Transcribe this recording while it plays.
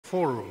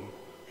forum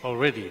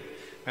already.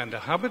 And the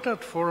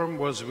Habitat Forum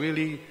was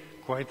really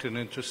quite an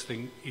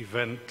interesting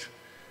event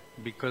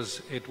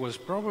because it was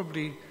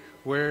probably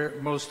where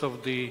most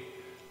of the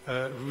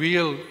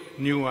real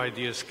new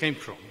ideas came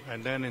from,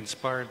 and then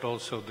inspired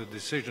also the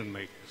decision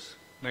makers.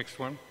 Next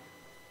one.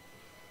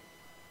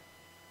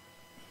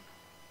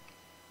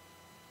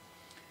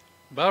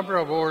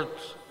 Barbara Ward,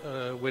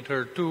 with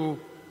her two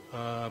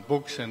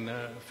books and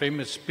a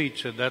famous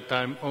speech at that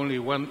time, Only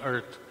One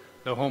Earth,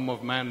 the Home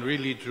of Man,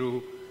 really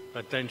drew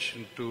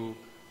attention to,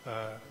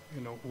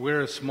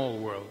 we're a small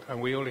world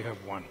and we only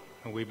have one,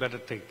 and we better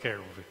take care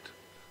of it.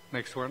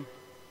 Next one.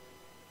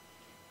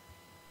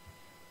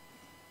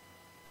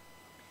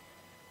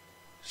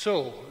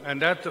 So,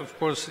 and that of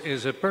course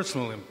is a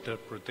personal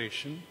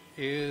interpretation,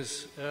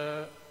 is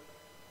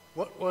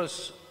what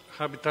was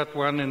Habitat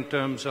 1 in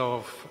terms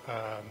of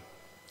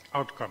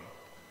outcome?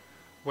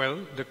 Well,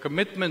 the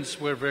commitments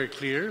were very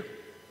clear,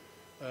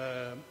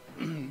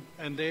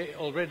 and they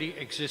already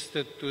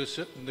existed to a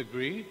certain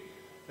degree,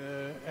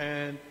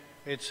 and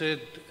it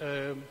said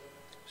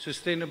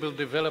sustainable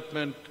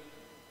development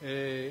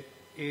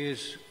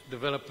is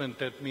development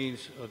that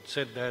means, it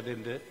said that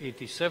in the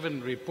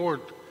 87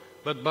 report,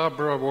 but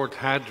Barbara Ward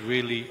had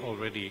really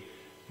already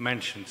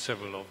mentioned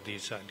several of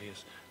these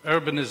ideas.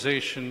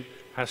 Urbanization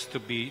has to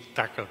be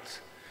tackled.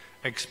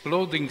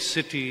 Exploding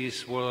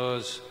cities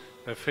was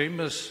a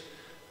famous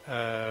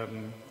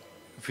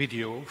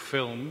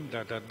film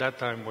that at that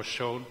time was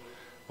shown,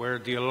 where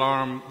the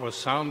alarm was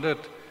sounded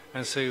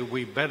and say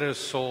we better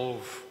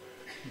solve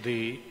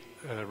the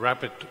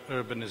rapid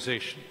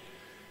urbanization.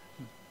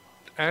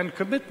 And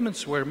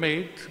commitments were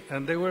made,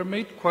 and they were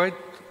made quite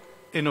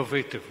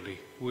innovatively.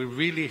 We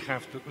really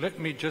have to, let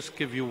me just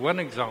give you one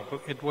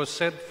example. It was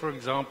said, for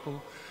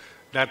example,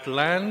 that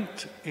land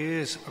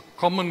is a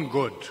common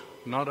good,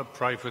 not a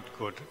private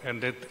good,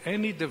 and that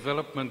any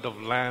development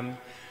of land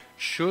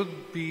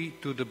should be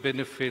to the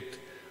benefit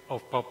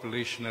of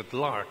population at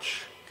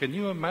large. Can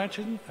you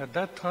imagine at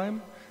that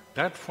time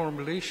that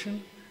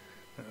formulation?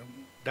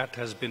 That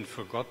has been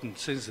forgotten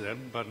since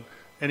then, but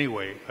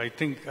anyway, I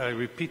think I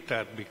repeat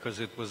that because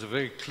it was a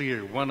very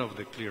clear, one of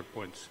the clear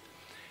points.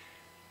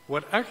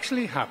 What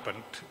actually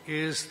happened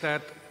is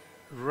that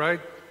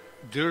right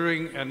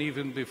during and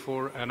even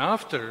before and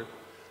after,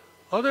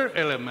 other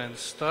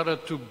elements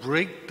started to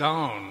break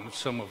down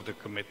some of the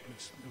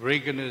commitments.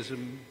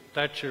 Reaganism,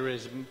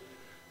 Thatcherism,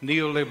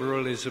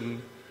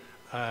 neoliberalism,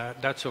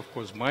 that's of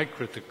course my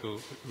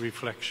critical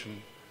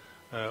reflection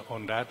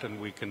on that, and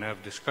we can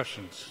have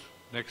discussions.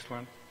 Next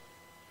one.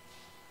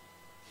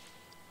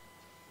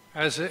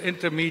 As an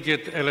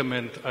intermediate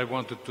element, I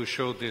wanted to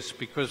show this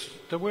because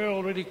there were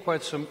already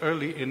quite some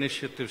early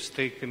initiatives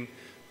taken,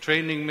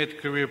 training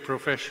mid-career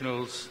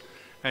professionals,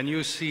 and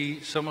you see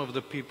some of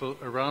the people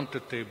around the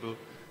table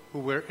who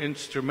were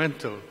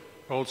instrumental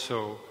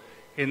also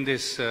in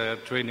this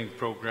training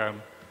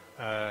program.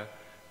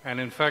 And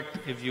in fact,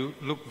 if you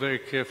look very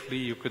carefully,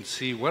 you can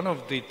see one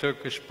of the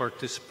Turkish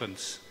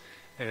participants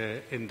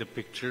in the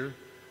picture,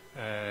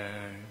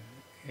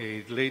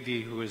 a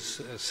lady who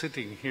is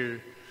sitting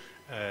here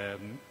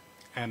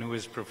and who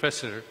is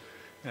professor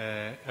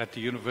at the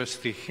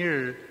university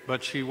here,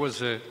 but she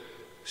was a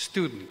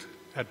student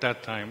at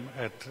that time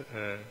at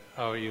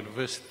our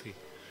university.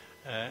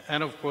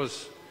 And of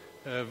course,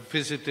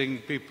 visiting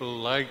people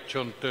like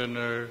John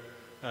Turner,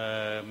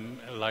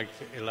 like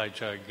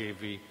Elijah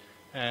Agave,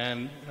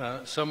 and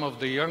some of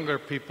the younger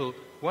people.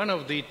 One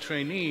of the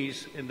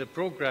trainees in the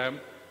program,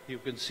 you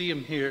can see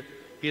him here,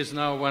 he is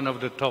now one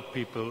of the top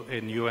people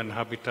in UN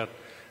Habitat.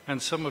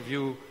 And some of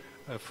you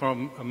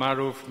from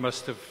Maruf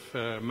must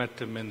have met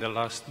him in the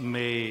last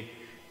May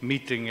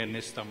meeting in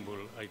Istanbul,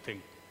 I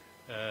think,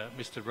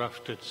 Mr.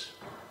 Raftuts.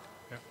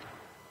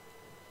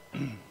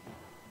 Yeah.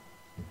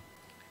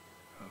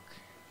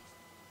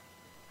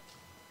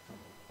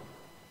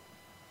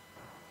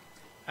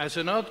 As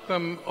an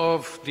outcome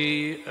of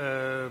the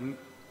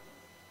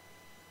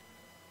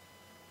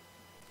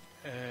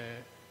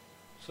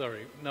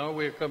now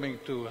we're coming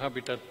to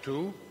Habitat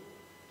 2.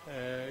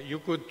 You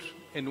could,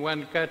 in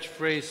one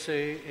catchphrase,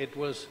 say it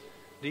was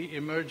the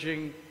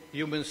emerging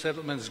human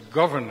settlements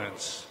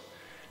governance.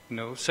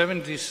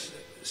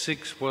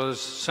 76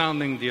 was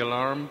sounding the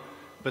alarm,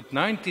 but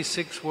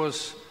 96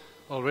 was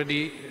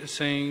already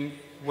saying,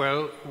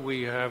 well,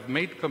 we have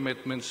made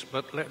commitments,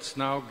 but let's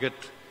now get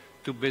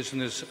to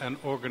business and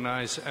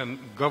organize and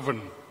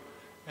govern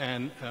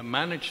and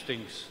manage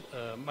things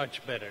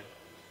much better.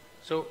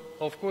 So,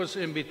 of course,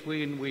 in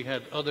between we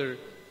had other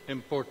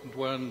important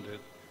ones,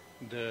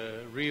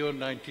 the Rio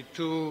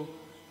 92,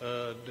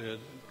 the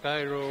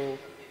Cairo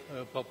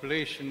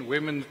population,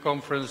 women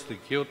conference, the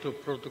Kyoto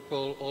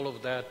Protocol, all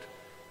of that,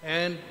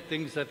 and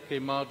things that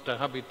came out, the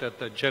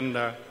Habitat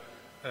Agenda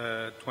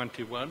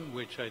 21,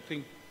 which I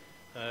think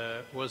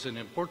was an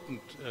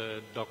important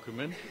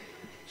document.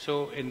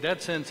 So in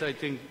that sense, I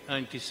think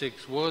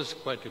 96 was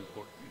quite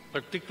important,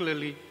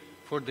 particularly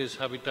for this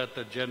Habitat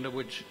Agenda,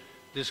 which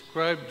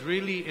described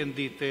really in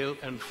detail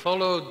and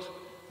followed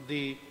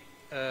the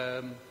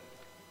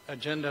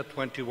Agenda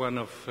 21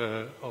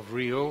 of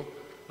Rio,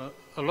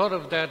 a lot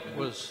of that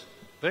was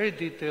very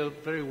detailed,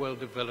 very well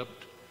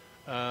developed.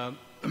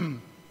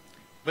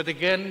 But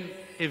again,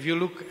 if you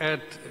look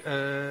at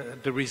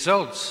the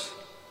results,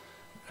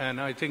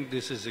 and I think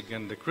this is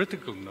again the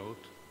critical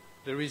note,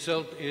 the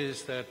result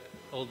is that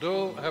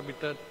although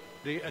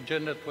the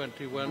Agenda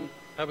 21,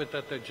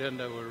 Habitat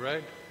Agenda were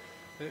right,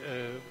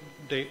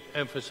 they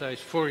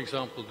emphasize, for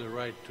example, the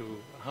right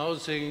to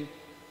housing,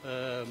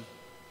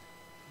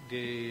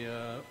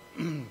 the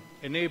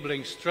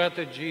enabling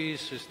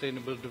strategies,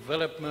 sustainable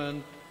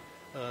development,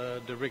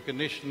 the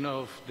recognition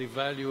of the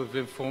value of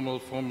informal,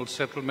 formal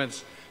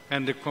settlements,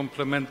 and the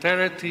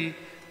complementarity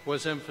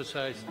was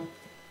emphasized.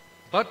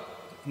 But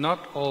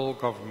not all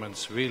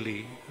governments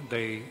really,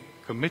 they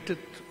committed,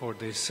 or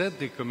they said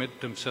they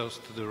commit themselves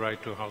to the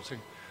right to housing,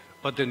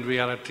 but in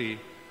reality,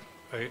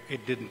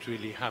 it didn't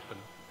really happen.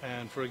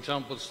 And for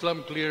example,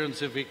 slum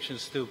clearance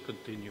evictions still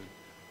continued.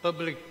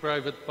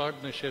 Public-private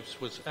partnerships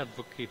was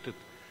advocated,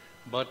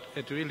 but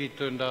it really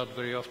turned out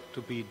very often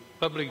to be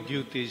public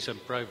duties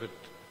and private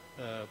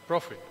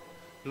profit.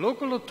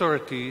 Local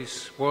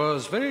authorities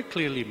was very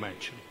clearly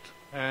mentioned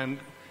and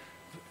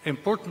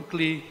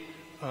importantly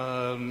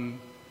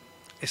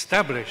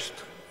established,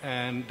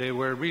 and they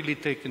were really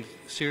taken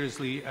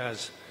seriously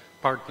as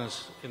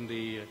partners in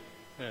the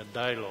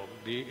dialogue.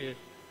 The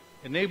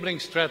enabling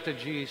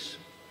strategies,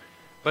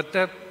 but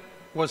that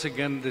was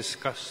again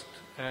discussed,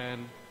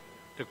 and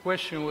the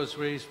question was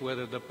raised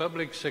whether the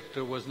public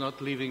sector was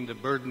not leaving the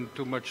burden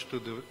too much to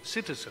the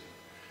citizen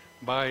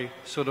by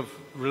sort of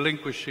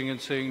relinquishing and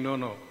saying, no,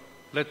 no,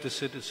 let the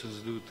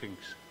citizens do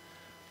things.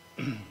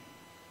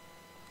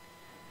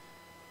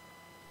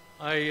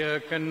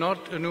 I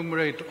cannot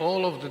enumerate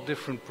all of the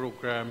different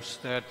programs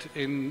that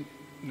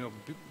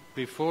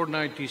before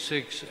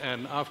 96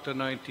 and after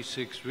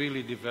 96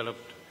 really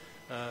developed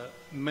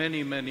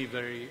many, many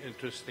very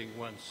interesting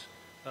ones.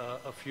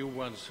 A few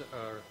ones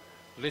are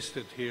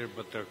listed here,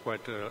 but there are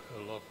quite a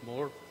lot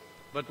more.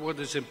 But what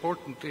is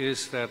important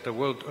is that the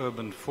World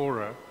Urban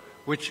Fora,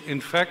 which in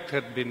fact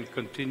had been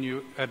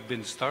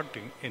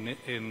starting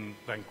in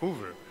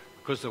Vancouver,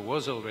 because there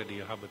was already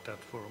a Habitat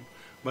Forum,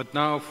 but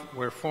now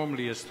were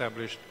formally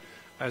established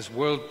as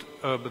World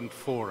Urban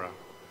Fora.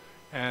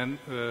 And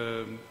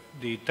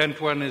the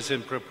 10th one is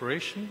in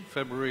preparation,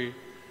 February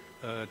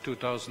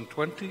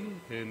 2020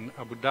 in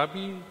Abu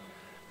Dhabi.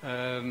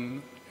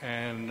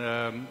 And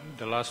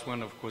the last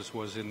one, of course,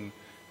 was in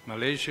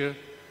Malaysia.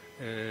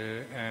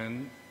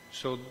 And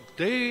so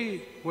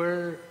they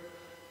were,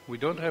 we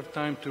don't have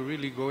time to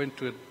really go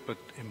into it, but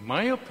in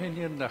my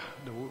opinion,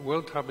 the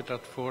World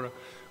Habitat Fora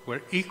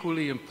were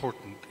equally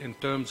important in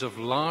terms of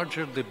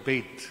larger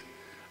debate,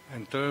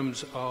 in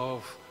terms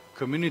of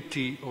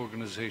community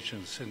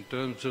organizations, in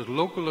terms of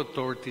local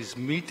authorities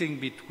meeting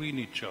between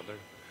each other.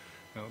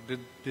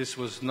 This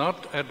was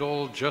not at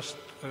all just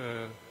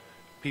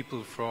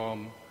people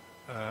from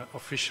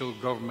official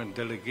government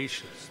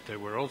delegations. They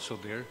were also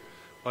there,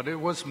 but it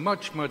was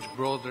much, much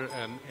broader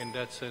and in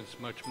that sense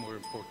much more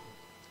important.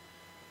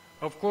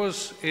 Of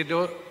course,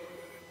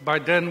 by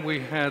then we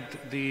had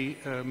the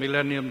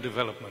Millennium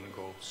Development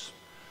Goals.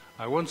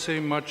 I won't say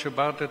much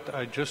about it.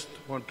 I just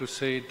want to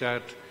say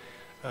that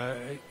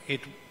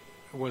it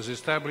was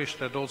established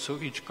that also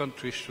each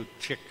country should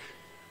check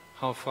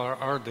how far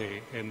are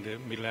they in the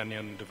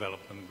Millennium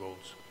Development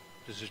Goals.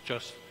 This is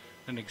just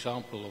an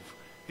example of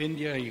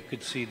India. You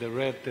could see the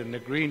red and the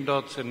green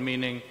dots, and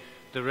meaning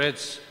the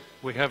red's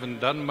we haven't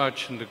done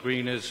much, and the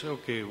green is,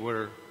 okay,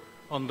 we're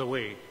on the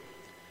way.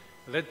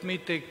 Let me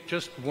take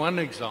just one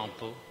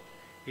example.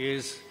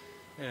 Is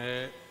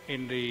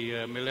in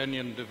the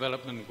Millennium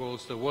Development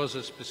Goals, there was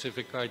a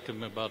specific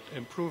item about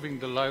improving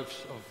the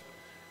lives of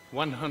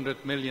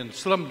 100 million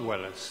slum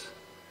dwellers.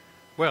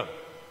 Well,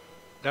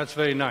 that's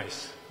very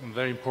nice and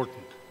very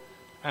important.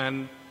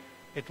 And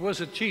it was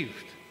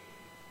achieved.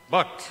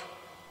 But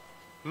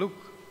look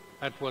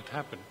at what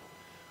happened.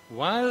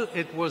 While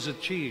it was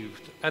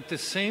achieved, at the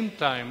same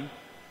time,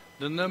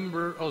 the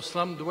number of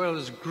slum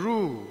dwellers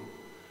grew,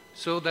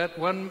 so that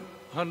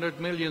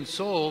 100 million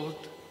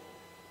solved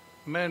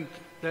meant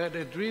that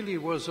it really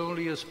was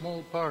only a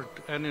small part,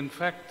 and in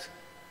fact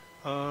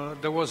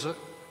there was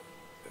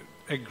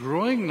a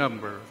growing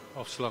number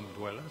of slum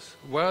dwellers.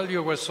 While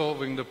you were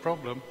solving the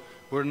problem,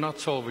 we're not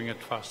solving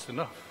it fast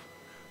enough,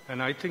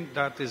 and I think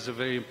that is a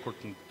very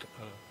important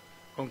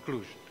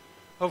conclusion.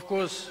 Of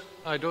course,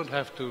 I don't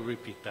have to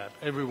repeat that,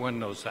 everyone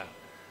knows that,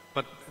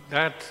 but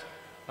that,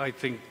 I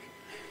think,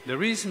 the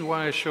reason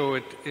why I show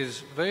it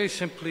is very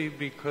simply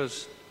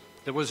because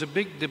there was a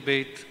big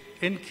debate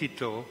in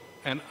Quito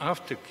and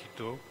after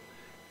Quito,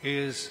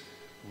 is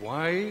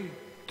why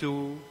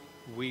do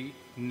we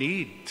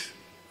need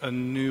a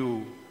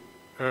new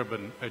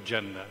urban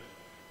agenda?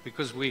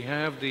 Because we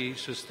have the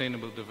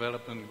Sustainable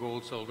Development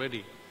Goals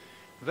already.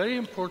 Very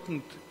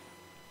important,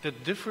 the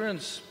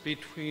difference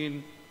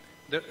between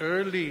the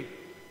early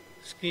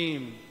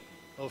scheme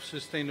of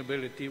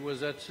sustainability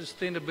was that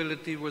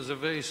sustainability was a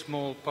very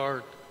small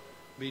part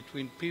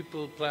between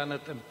people,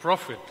 planet, and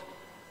profit.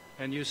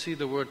 and you see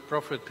the word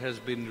profit has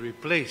been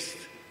replaced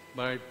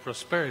by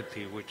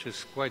prosperity, which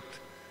is quite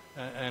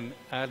an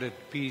added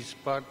peace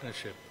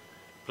partnership.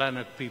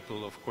 Planet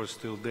people, of course,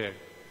 still there.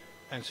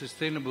 And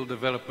sustainable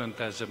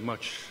development as a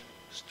much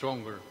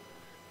stronger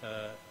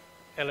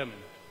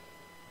element.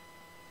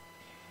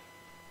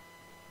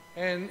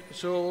 And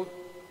so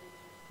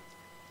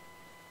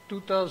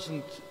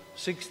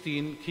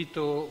 2016,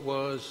 Quito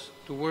was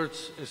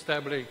towards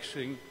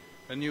establishing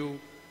a new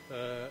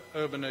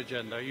urban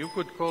agenda. You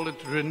could call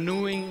it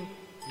renewing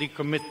the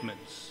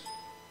commitments.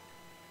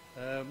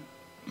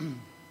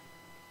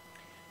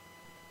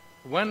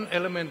 One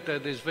element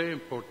that is very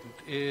important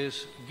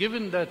is,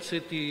 given that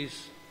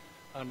cities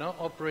are now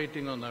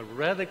operating on a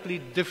radically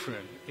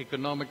different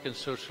economic and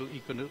social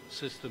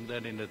ecosystem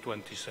than in the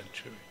 20th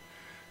century.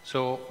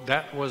 So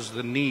that was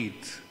the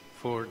need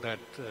for that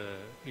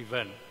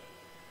event.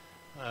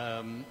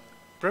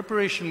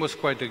 Preparation was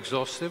quite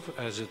exhaustive,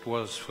 as it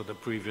was for the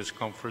previous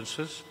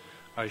conferences.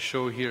 I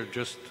show here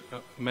just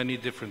many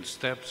different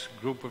steps,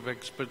 group of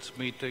experts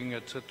meeting,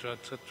 etc.,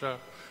 etc.,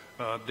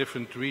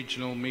 different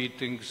regional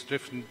meetings,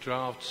 different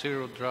drafts,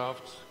 0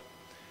 drafts.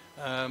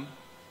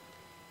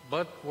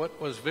 But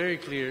what was very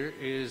clear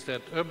is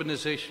that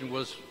urbanization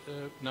was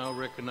now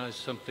recognized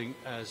something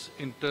as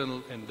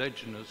internal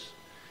indigenous,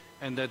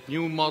 and that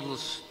new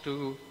models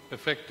to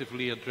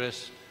effectively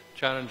address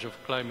challenge of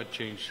climate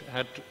change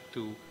had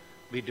to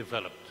be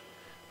developed.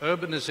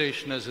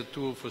 Urbanization as a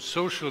tool for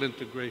social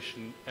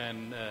integration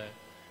and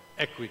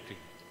equity.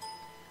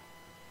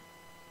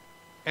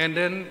 And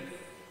then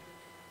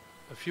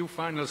a few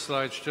final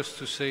slides just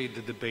to say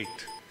the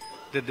debate.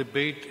 The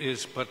debate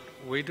is, but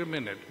wait a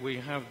minute, we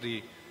have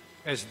the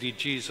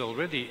SDGs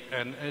already,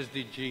 and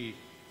SDG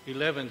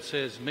 11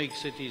 says make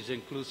cities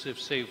inclusive,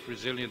 safe,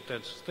 resilient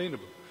and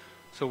sustainable.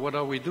 So what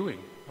are we doing?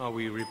 Are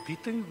we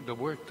repeating the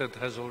work that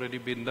has already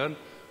been done?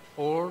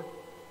 Or,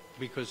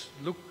 because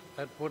look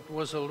at what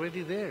was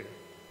already there.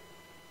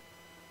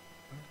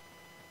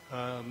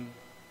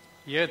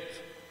 Yet,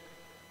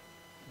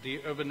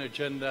 the urban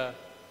agenda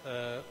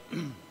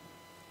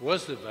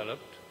was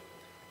developed,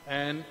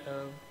 and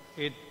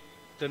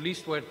the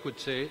least one could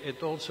say,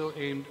 it also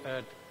aimed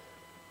at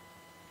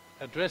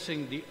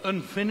addressing the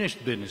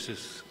unfinished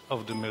businesses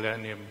of the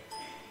Millennium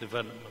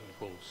Development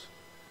Goals.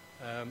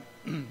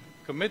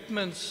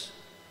 Commitments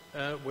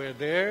were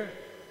there,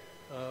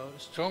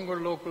 stronger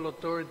local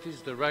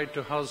authorities, the right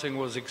to housing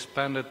was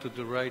expanded to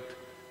the right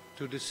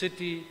to the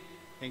city,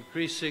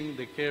 increasing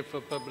the care for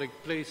public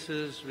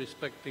places,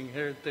 respecting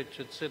heritage,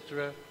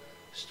 etc.,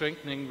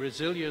 strengthening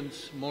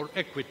resilience, more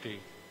equity.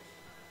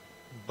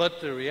 But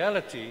the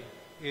reality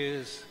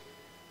is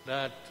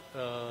that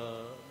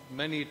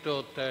many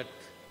thought that,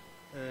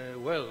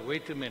 well,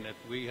 wait a minute,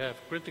 we have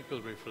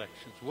critical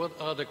reflections. What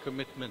are the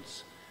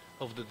commitments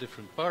of the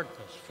different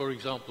partners? For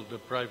example, the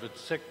private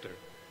sector,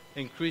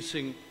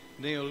 increasing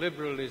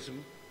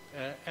neoliberalism,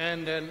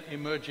 and then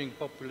emerging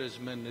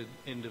populism and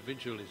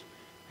individualism.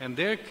 And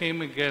there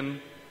came again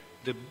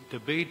the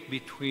debate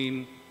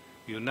between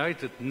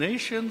United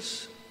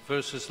Nations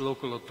versus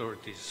local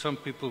authorities. Some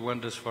people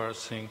went as far as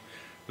saying,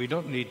 we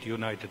don't need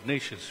United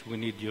Nations, we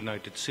need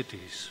United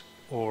Cities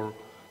or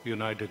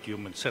United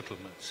Human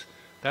Settlements.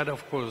 That,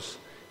 of course,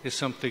 is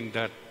something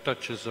that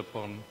touches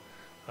upon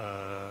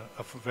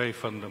a very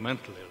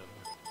fundamental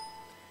element.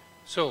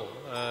 So,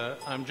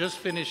 I'm just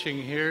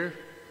finishing here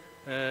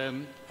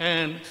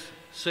and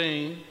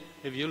saying,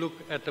 if you look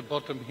at the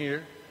bottom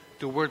here,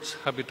 towards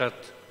Habitat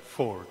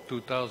 4,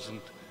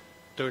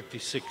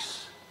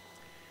 2036.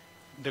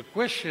 The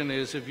question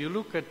is, if you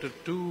look at the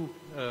two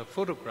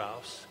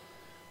photographs,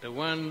 the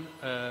one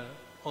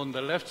on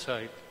the left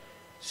side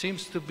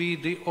seems to be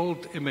the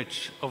old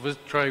image of a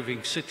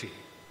thriving city.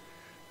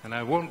 And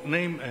I won't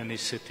name any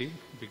city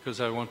because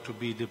I want to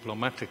be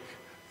diplomatic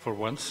for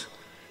once,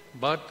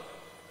 but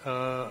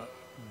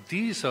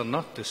these are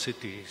not the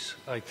cities,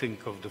 I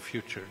think, of the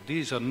future.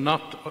 These are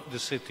not the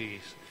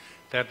cities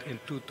that in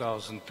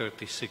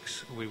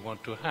 2036 we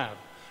want to have.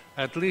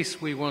 At least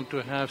we want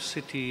to have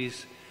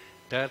cities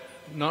that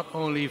not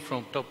only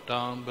from top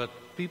down, but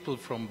people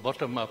from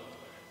bottom up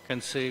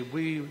can say,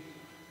 we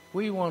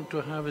want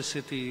to have a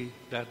city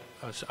that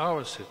is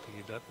our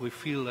city, that we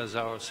feel as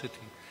our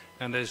city,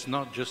 and is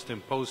not just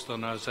imposed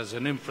on us as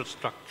an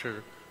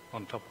infrastructure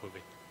on top of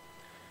it.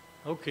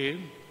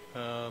 Okay,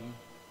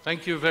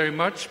 thank you very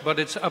much, but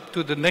it's up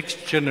to the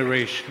next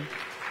generation.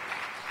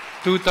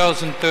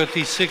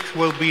 2036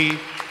 will be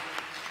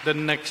the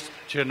next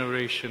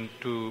generation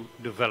to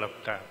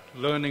develop that,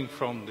 learning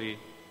from the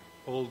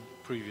old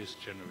previous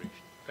generation.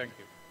 Thank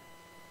you.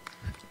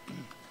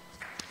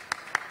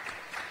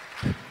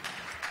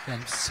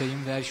 Yani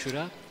Sayın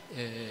Verşura,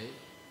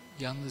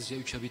 yalnızca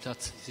 3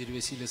 Habitat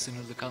zirvesiyle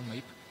sınırlı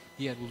kalmayıp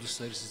diğer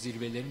uluslararası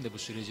zirvelerin de bu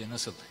sürece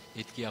nasıl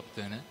etki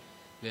yaptığını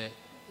ve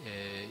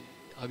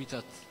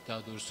Habitat,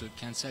 daha doğrusu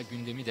kentsel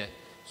gündemi de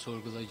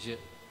sorgulayıcı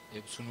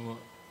sunumu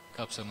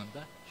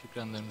kapsamında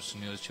şükranlarımızı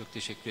sunuyoruz. Çok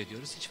teşekkür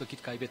ediyoruz. Hiç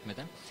vakit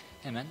kaybetmeden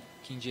hemen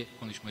ikinci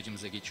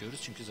konuşmacımıza geçiyoruz.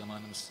 Çünkü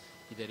zamanımız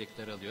giderek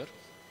daralıyor.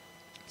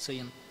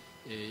 Sayın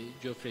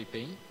Geoffrey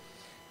Payne.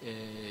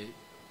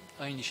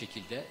 Aynı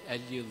şekilde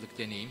 50 yıllık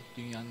deneyim,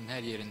 dünyanın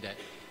her yerinde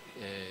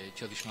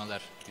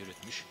çalışmalar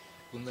yürütmüş.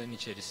 Bunların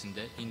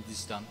içerisinde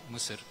Hindistan,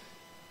 Mısır,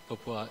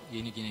 Papua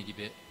Yeni Gine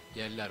gibi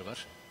yerler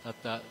var.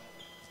 Hatta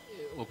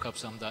o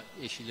kapsamda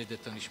eşiyle de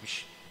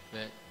tanışmış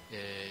ve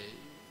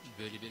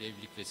böyle bir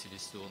evlilik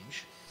vesilesi de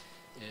olmuş.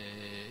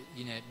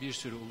 Yine bir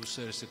sürü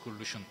uluslararası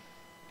kuruluşun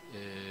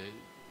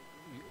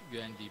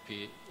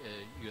UNDP,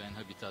 UN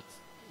Habitat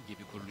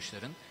gibi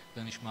kuruluşların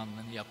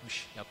danışmanlığını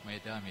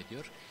yapmaya devam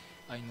ediyor.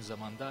 Aynı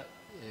zamanda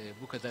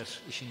bu kadar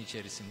işin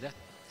içerisinde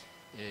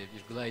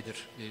bir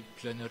glider,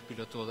 planör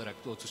pilotu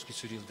olarak da 30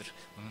 küsur yıldır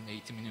bunun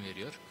eğitimini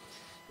veriyor.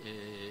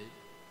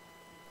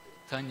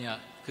 Tanya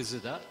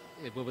kızı da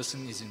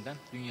babasının izinden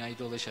dünyayı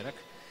dolaşarak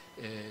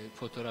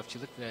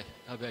fotoğrafçılık ve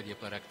haber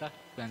yaparak da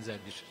benzer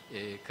bir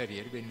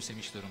kariyeri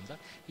benimsemiş durumda.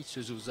 Hiç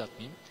sözü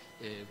uzatmayayım.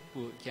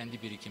 Bu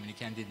kendi birikimini,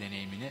 kendi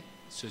deneyimini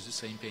sözü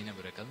Sayın Payne'e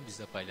bırakalım.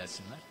 Bizle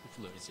paylaşsınlar.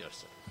 The floor is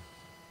yours.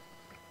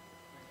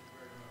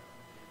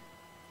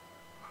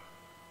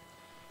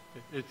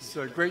 It's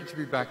great to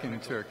be back in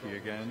Turkey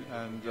again,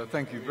 and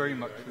thank you very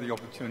much for the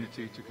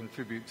opportunity to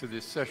contribute to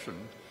this session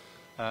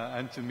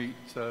and to meet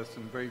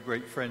some very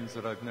great friends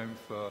that I've known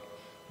for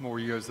more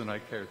years than I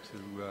care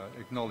to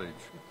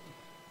acknowledge.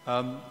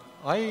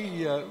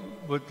 I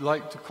would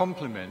like to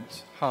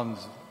compliment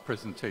Hans'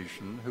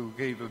 presentation, who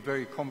gave a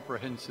very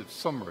comprehensive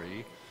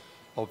summary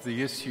of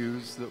the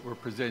issues that were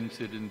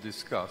presented and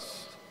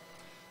discussed,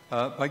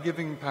 by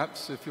giving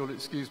perhaps, if you'll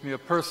excuse me, a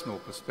personal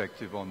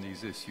perspective on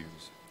these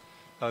issues.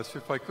 So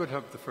if I could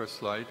have the first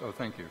slide. Oh,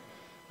 thank you.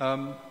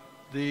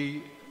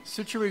 The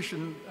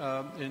situation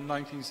in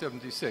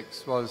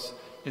 1976 was,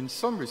 in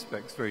some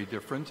respects, very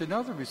different. In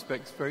other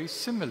respects, very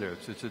similar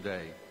to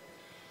today.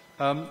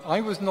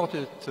 I was not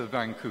at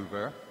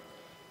Vancouver,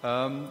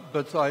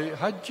 but I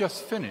had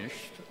just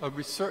finished a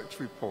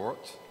research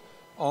report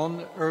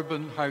on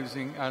urban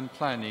housing and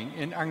planning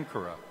in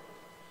Ankara.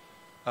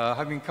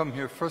 Having come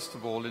here, first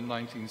of all, in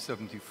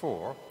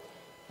 1974,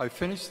 I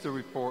finished the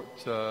report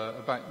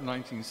about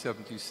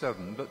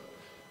 1977, but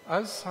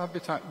as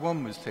Habitat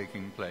 1 was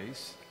taking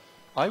place,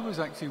 I was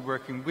actually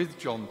working with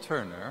John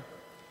Turner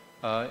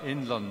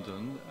in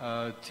London,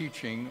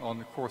 teaching on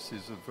the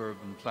courses of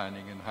urban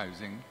planning and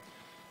housing.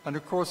 And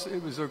of course,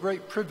 it was a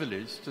great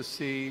privilege to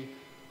see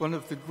one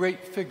of the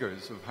great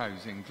figures of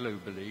housing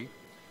globally,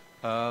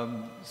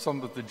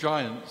 some of the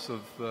giants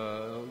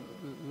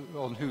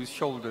on whose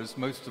shoulders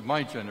most of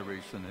my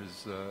generation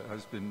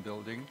has been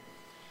building.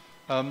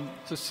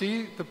 To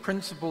see the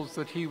principles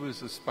that he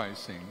was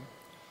espousing.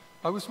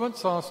 I was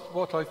once asked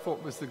what I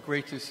thought was the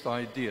greatest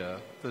idea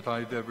that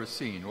I've ever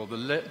seen, or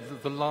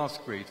the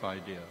last great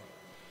idea.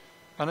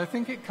 And I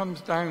think it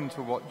comes down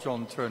to what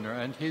John Turner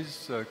and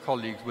his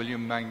colleagues,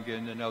 William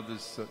Mangin and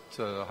others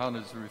that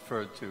Hannah's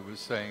referred to, was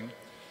saying,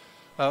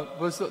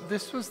 was that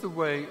this was the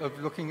way of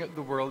looking at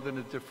the world in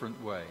a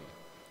different way.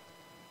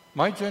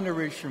 My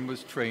generation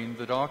was trained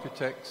that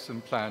architects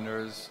and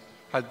planners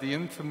had the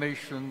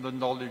information, the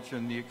knowledge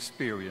and the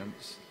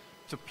experience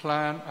to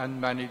plan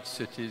and manage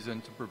cities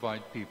and to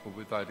provide people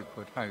with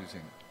adequate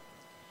housing.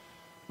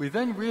 We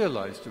then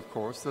realized, of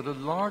course, that a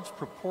large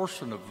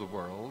proportion of the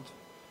world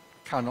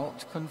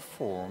cannot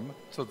conform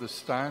to the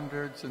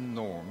standards and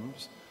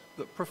norms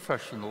that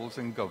professionals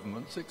and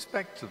governments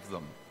expect of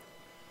them.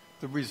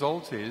 The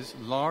result is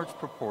large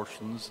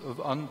proportions of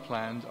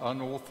unplanned,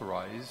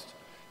 unauthorized.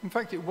 In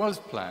fact, it was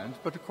planned,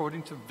 but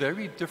according to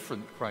very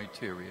different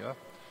criteria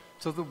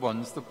to the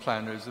ones the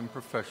planners and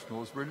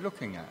professionals were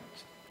looking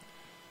at.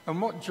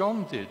 And what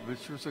John did,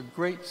 which was a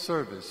great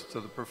service to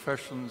the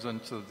professions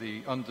and to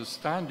the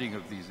understanding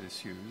of these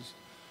issues,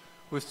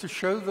 was to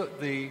show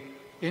that the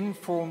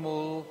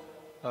informal,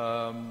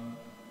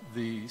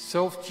 the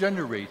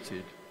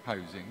self-generated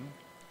housing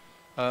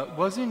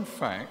was in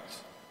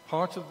fact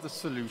part of the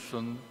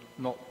solution,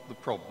 not the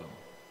problem.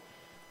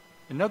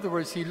 In other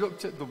words, he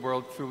looked at the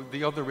world through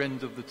the other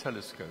end of the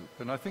telescope,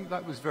 and I think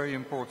that was very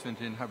important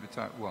in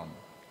Habitat 1.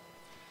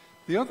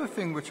 The other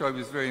thing which I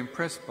was very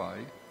impressed by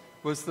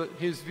was that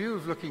his view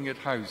of looking at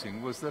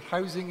housing was that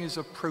housing is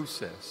a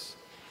process,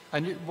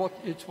 and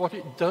it's what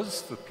it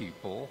does for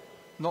people,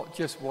 not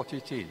just what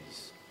it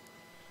is.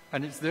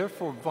 And it's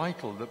therefore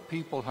vital that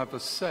people have a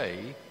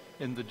say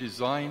in the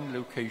design,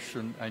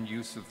 location, and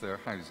use of their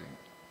housing.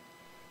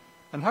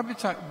 And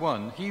Habitat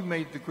 1, he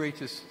made the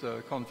greatest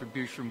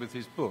contribution with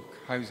his book,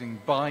 Housing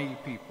by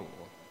People,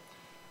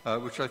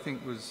 which I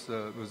think was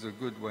a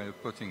good way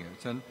of putting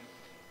it. And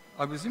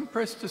I was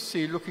impressed to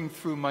see, looking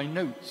through my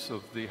notes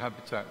of the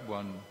Habitat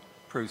 1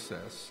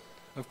 process,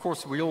 of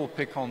course we all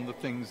pick on the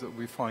things that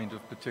we find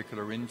of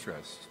particular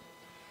interest.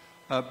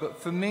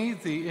 But for me,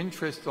 the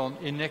interest on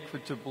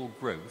inequitable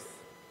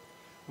growth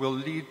will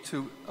lead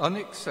to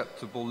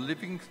unacceptable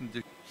living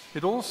conditions.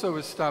 It also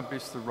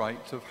established the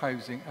right of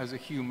housing as a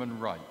human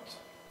right,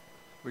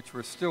 which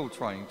we're still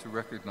trying to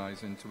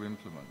recognize and to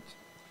implement.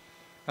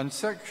 And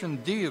Section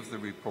D of the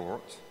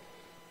report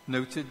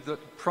noted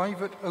that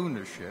private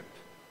ownership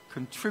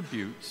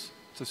contributes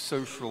to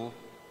social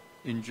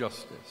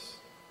injustice.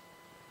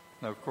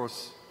 Now, of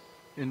course,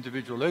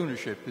 individual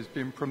ownership has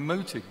been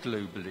promoted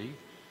globally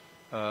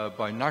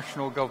by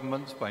national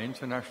governments, by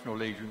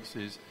international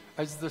agencies,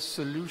 as the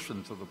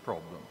solution to the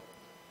problem.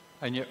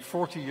 And yet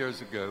 40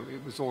 years ago,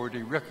 it was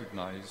already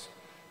recognized,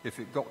 if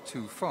it got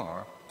too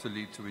far, to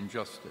lead to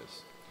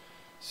injustice.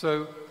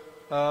 So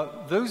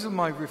those are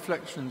my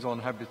reflections on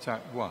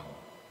Habitat 1.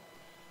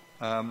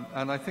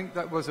 And I think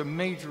that was a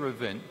major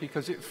event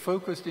because it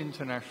focused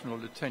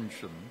international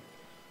attention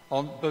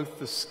on both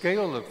the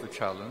scale of the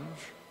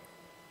challenge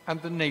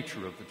and the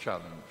nature of the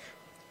challenge.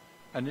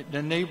 And it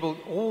enabled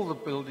all the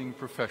building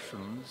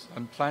professions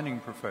and planning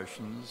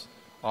professions,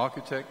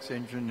 architects,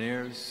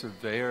 engineers,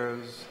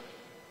 surveyors,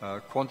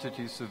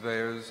 quantity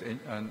surveyors,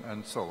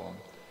 and so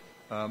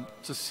on,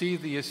 to see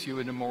the issue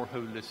in a more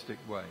holistic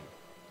way.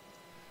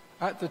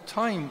 At the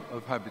time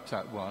of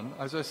Habitat 1,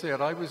 as I said,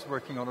 I was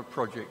working on a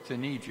project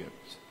in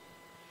Egypt.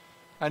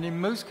 And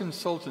in most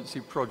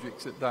consultancy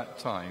projects at that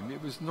time,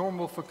 it was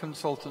normal for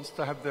consultants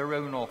to have their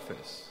own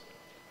office.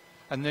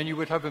 And then you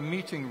would have a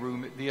meeting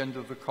room at the end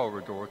of the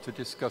corridor to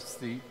discuss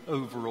the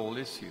overall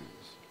issues.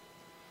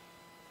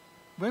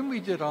 When we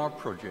did our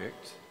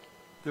project,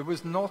 there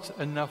was not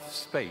enough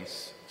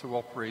space to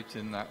operate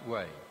in that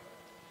way.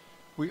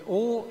 We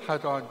all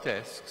had our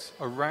desks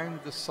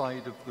around the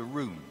side of the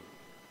room.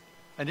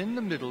 And in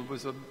the middle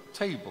was a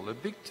table, a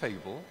big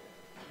table,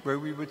 where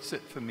we would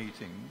sit for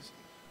meetings.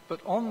 But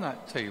on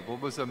that table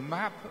was a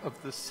map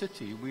of the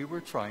city we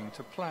were trying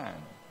to plan.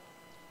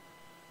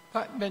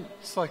 That meant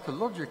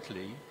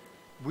psychologically,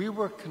 we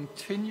were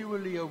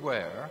continually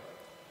aware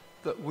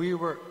that we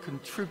were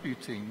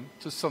contributing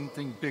to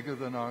something bigger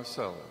than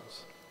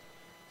ourselves,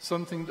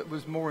 something that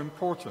was more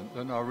important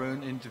than our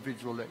own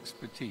individual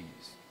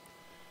expertise.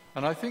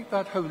 And I think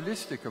that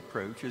holistic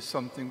approach is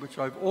something which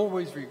I've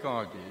always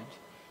regarded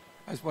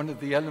as one of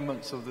the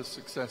elements of the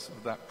success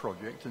of that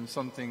project and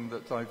something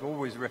that I've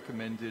always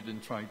recommended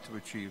and tried to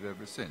achieve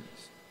ever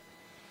since.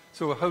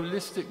 So a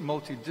holistic,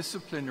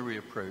 multidisciplinary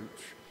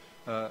approach,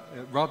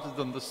 rather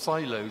than the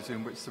silos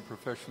in which the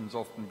professions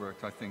often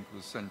work, I think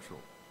was central.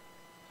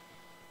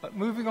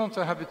 Moving on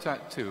to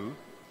Habitat 2,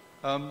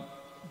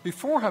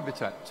 before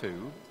Habitat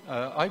 2,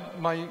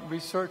 my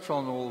research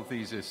on all of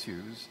these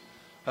issues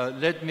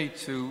led me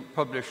to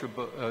publish a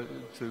book,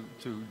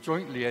 to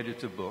jointly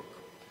edit a book,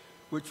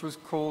 which was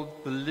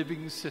called The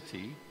Living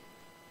City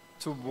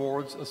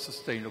Towards a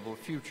Sustainable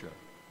Future.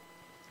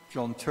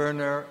 John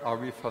Turner,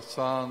 Arif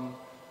Hassan,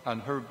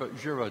 and Herbert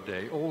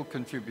Giraudet all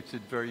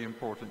contributed very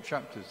important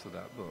chapters to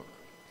that book.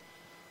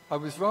 I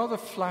was rather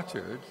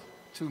flattered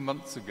 2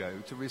 months ago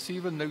to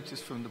receive a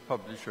notice from the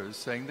publishers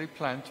saying they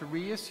plan to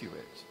reissue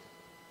it.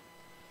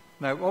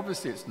 Now,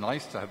 obviously, it's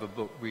nice to have a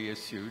book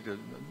reissued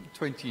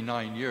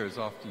 29 years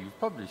after you've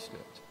published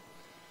it.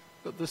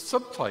 But the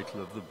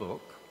subtitle of the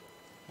book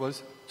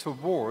was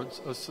Towards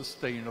a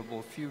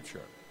Sustainable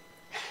Future.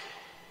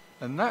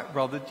 And that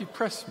rather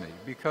depressed me,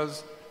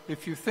 because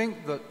if you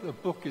think that a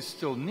book is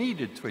still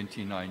needed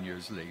 29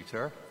 years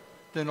later,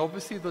 then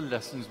obviously the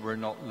lessons were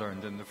not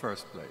learned in the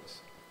first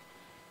place.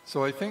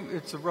 So I think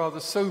it's a rather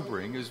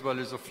sobering as well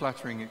as a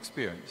flattering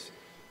experience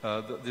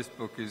that this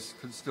book is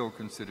still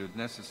considered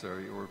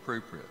necessary or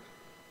appropriate.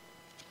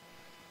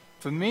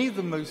 For me,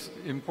 the most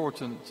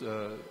important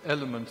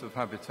element of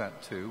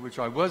Habitat 2, which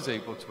I was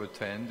able to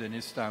attend in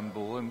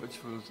Istanbul and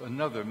which was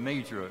another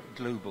major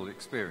global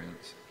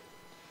experience,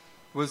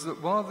 was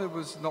that while there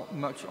was not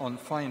much on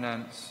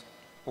finance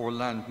or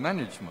land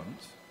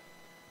management,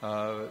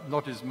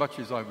 not as much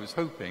as I was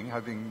hoping,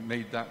 having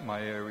made that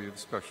my area of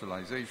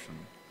specialization,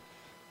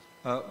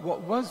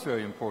 what was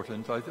very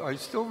important, I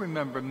still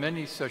remember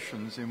many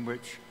sessions in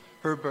which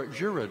Herbert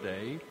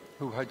Giraudet,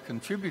 who had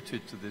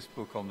contributed to this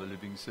book on the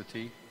Living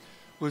City,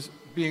 was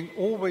being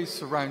always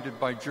surrounded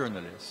by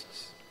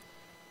journalists,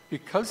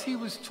 because he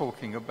was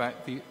talking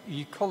about the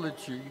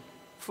ecology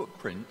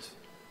footprint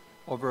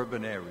of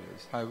urban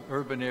areas, how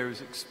urban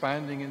areas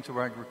expanding into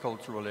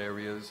agricultural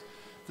areas,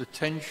 the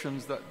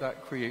tensions that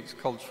that creates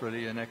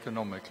culturally and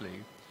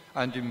economically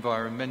and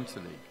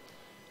environmentally,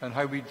 and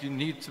how we do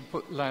need to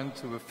put land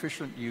to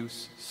efficient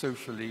use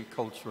socially,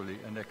 culturally,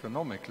 and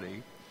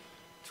economically,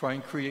 try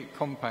and create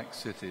compact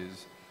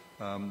cities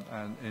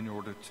and in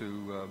order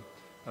to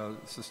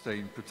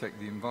protect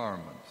the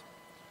environment.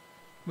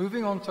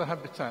 Moving on to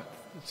Habitat,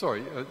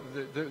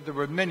 there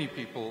were many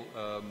people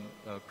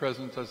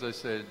present. As I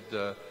said,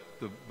 the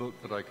book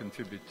that I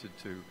contributed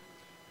to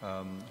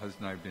has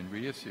now been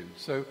reissued.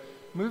 So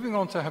moving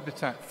on to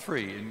Habitat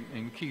 3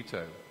 in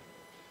Quito.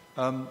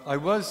 I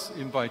was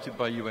invited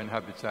by UN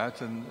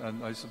Habitat,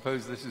 and I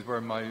suppose this is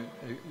where my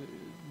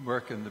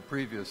work in the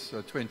previous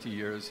 20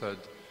 years had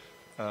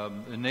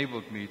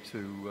enabled me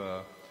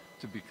to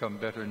become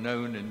better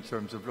known in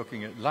terms of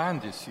looking at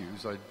land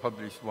issues. I'd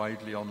published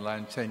widely on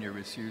land tenure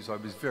issues. I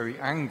was very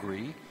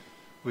angry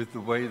with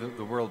the way that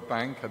the World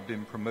Bank had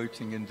been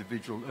promoting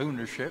individual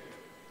ownership,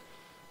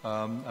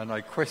 and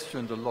I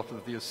questioned a lot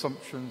of the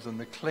assumptions and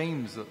the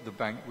claims that the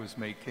bank was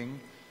making,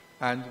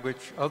 and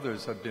which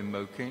others had been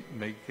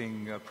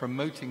making,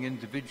 promoting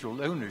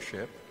individual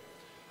ownership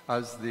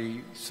as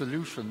the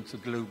solution to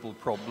global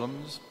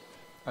problems,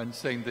 and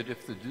saying that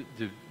if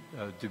the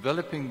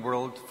developing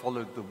world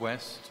followed the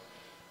West,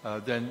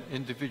 then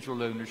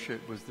individual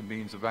ownership was the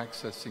means of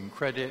accessing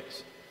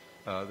credit,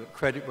 that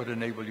credit would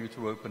enable you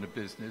to open a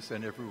business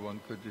and everyone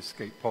could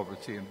escape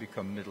poverty and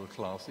become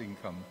middle-class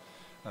income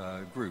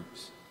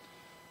groups.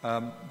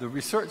 The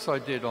research I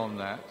did on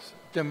that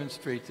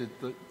demonstrated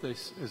that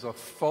this is a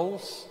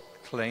false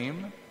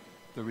claim.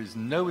 There is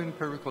no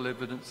empirical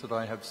evidence that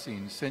I have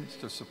seen since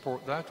to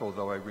support that,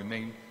 although I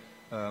remain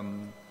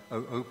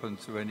open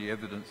to any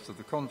evidence to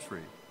the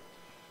contrary.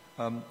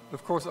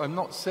 Of course, I'm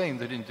not saying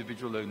that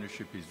individual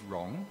ownership is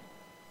wrong.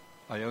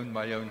 I own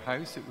my own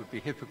house. It would be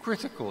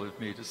hypocritical of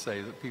me to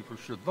say that people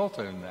should not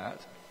own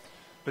that.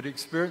 But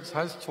experience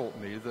has taught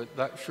me that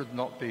that should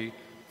not be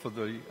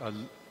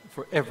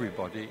for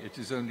everybody. It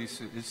is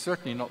it's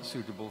certainly not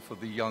suitable for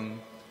the young,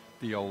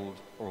 the old,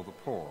 or the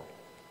poor.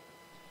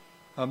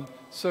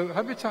 So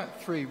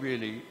Habitat 3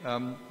 really,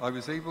 I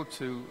was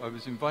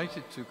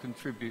invited to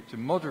contribute, to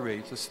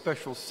moderate a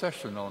special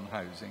session on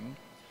housing,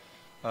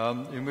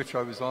 in which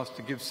I was asked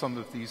to give some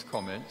of these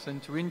comments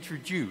and to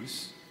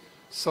introduce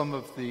some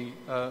of the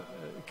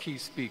key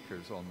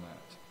speakers on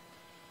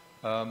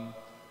that.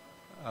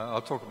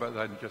 I'll talk about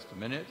that in just a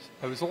minute.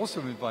 I was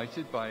also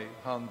invited by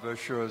Han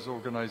Verschuur's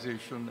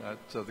organization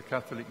at the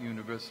Catholic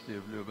University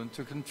of Leuven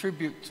to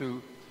contribute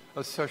to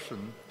a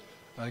session,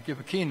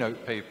 give a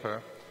keynote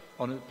paper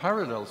on a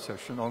parallel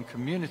session on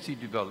community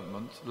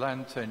development,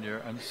 land tenure,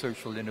 and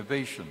social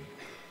innovation.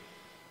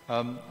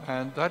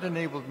 And that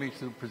enabled me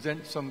to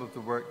present some of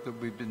the work that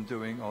we've been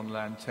doing on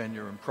land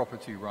tenure and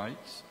property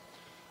rights.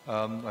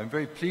 I'm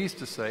very pleased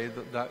to say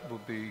that that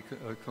will be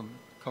a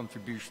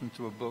contribution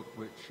to a book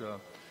which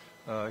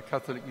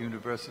Catholic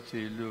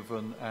University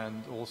Leuven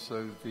and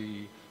also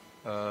the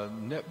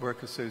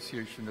Network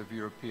Association of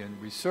European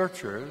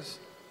Researchers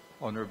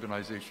on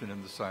Urbanization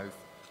in the South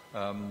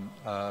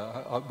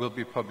will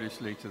be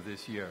published later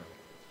this year.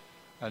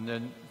 And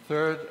then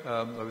third,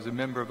 I was a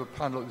member of a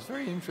panel. It was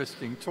very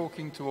interesting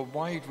talking to a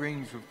wide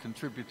range of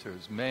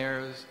contributors,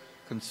 mayors,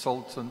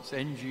 consultants,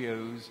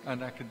 NGOs,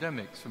 and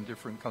academics from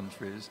different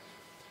countries.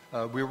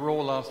 We were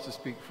all asked to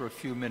speak for a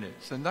few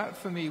minutes. And that,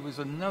 for me, was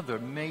another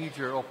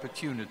major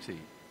opportunity.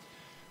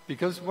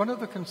 Because one of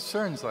the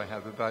concerns I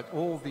have about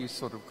all these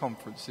sort of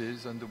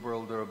conferences and the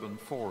World Urban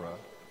Fora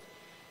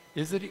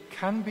is that it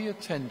can be a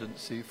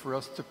tendency for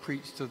us to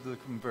preach to the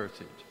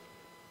converted.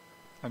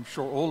 I'm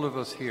sure all of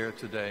us here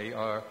today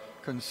are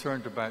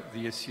concerned about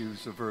the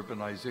issues of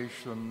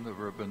urbanization, of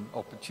urban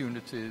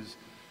opportunities,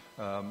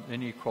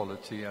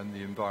 inequality, and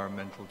the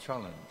environmental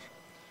challenge.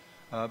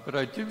 But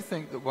I do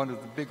think that one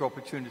of the big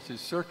opportunities,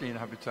 certainly in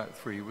Habitat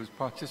 3, was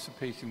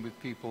participating with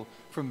people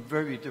from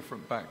very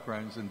different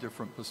backgrounds and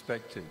different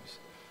perspectives.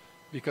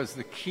 Because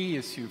the key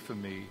issue for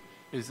me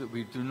is that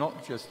we do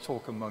not just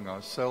talk among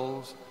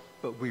ourselves,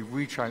 but we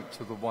reach out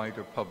to the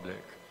wider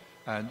public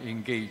and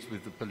engage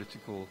with the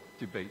political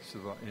debates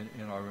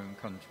in our own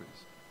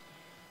countries.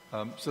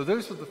 So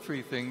those are the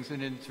three things.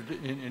 And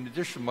in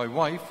addition, my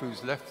wife,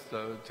 who's left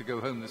to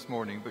go home this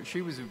morning, but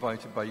she was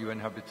invited by UN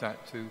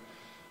Habitat to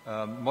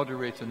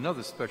moderate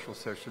another special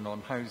session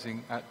on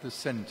housing at the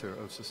center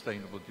of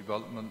sustainable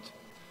development.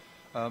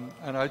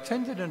 And I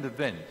attended an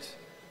event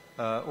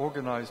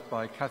organized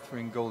by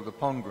Catherine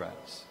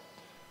Golder-Pongratz,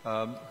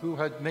 who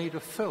had made a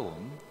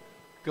film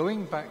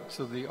going back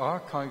to the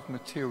archived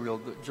material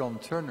that John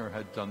Turner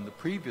had done the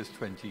previous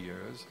 20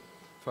 years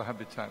for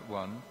Habitat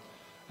 1.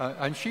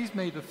 And she's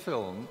made a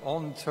film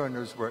on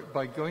Turner's work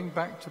by going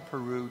back to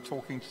Peru,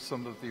 talking to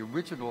some of the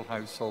original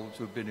households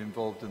who have been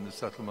involved in the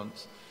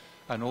settlements,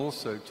 and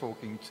also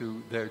talking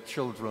to their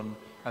children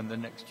and the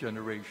next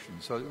generation.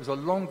 So it was a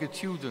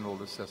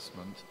longitudinal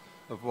assessment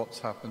of what's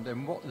happened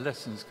and what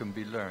lessons can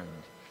be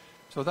learned.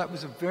 So that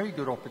was a very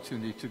good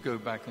opportunity to go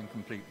back and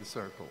complete the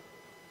circle.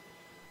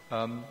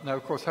 Now,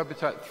 of course,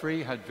 Habitat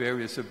 3 had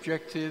various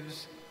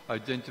objectives: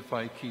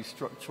 identify key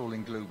structural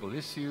and global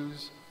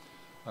issues,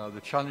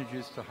 the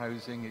challenges to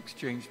housing,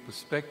 exchange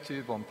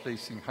perspective on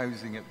placing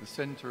housing at the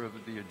center of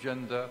the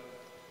agenda,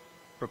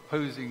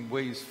 proposing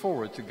ways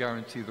forward to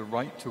guarantee the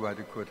right to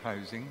adequate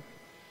housing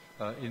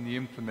in the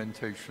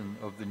implementation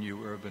of the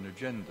new urban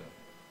agenda.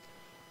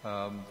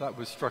 That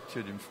was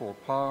structured in 4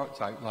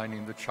 parts,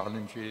 outlining the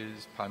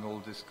challenges, panel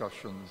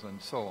discussions, and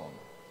so on.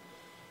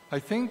 I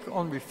think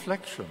on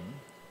reflection,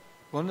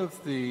 one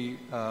of the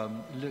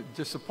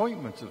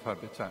disappointments of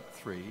Habitat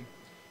 3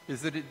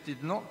 is that it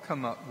did not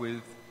come up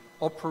with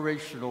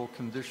operational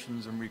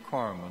conditions and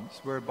requirements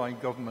whereby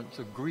governments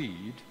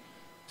agreed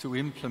to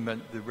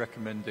implement the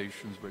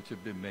recommendations which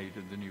have been made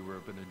in the new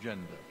urban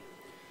agenda.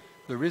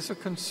 There is a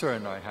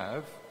concern I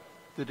have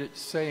that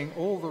it's saying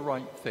all the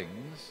right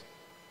things,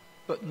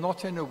 but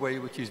not in a way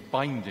which is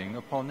binding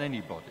upon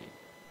anybody.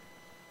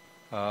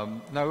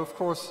 Now, of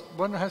course,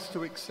 one has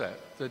to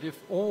accept that if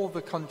all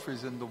the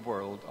countries in the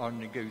world are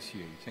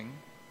negotiating,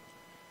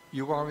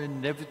 you are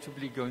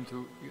inevitably going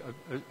to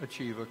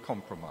achieve a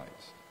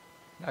compromise.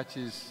 That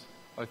is,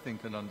 I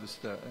think, an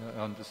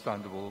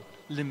understandable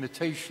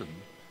limitation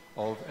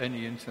of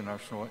any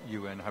international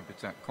UN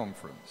Habitat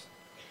Conference.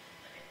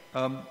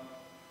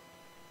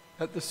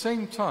 At the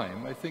same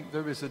time, I think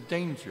there is a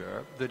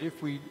danger that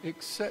if we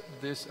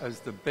accept this as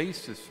the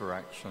basis for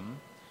action,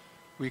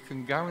 we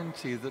can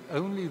guarantee that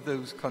only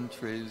those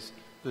countries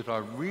that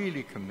are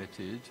really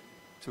committed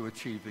to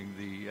achieving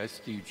the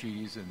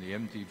SDGs and the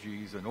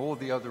MDGs and all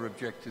the other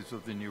objectives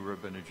of the New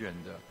Urban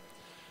Agenda,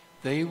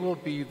 they will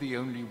be the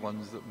only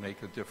ones that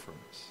make a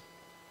difference.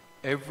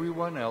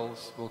 Everyone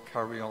else will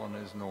carry on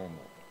as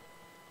normal.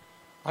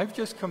 I've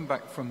just come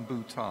back from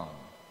Bhutan.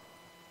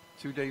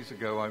 2 days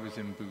ago I was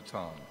in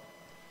Bhutan.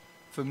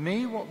 For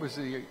me, what was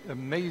the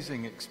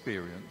amazing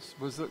experience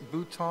was that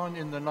Bhutan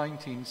in the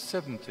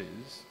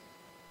 1970s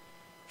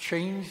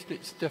changed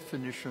its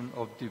definition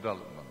of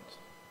development.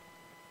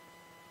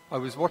 I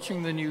was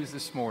watching the news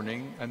this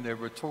morning and they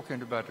were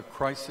talking about a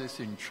crisis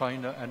in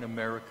China and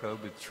America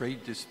with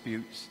trade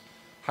disputes,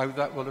 how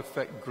that will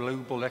affect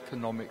global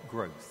economic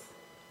growth.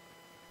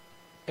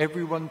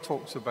 Everyone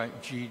talks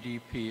about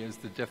GDP as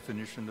the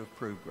definition of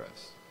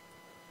progress.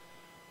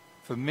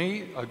 For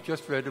me, I've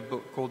just read a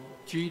book called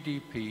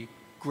GDP,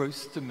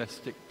 Gross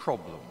Domestic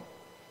Problem.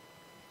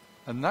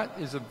 And that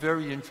is a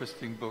very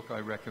interesting book I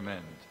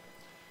recommend.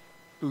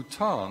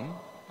 Bhutan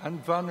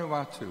and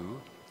Vanuatu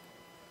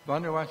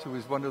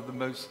is one of the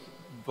most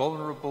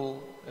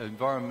vulnerable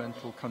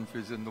environmental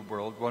countries in the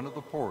world, one of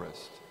the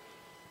poorest.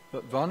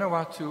 But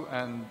Vanuatu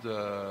and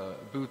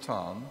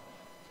Bhutan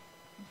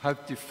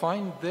have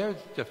defined their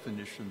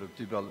definition of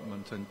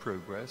development and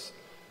progress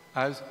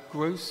as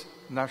gross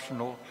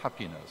national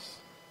happiness.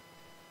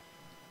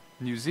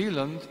 New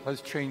Zealand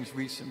has changed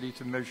recently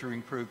to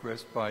measuring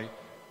progress by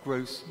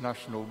gross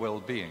national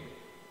well-being.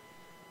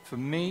 For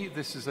me,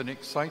 this is an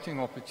exciting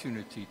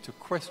opportunity to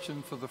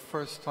question for the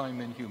first time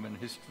in human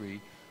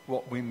history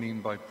what we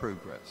mean by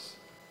progress.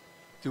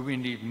 Do we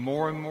need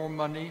more and more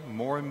money,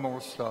 more and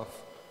more stuff,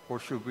 or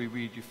should we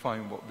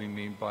redefine what we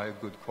mean by a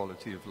good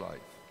quality of life?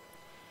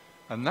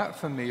 And that,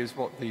 for me, is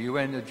what the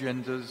UN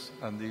agendas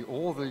and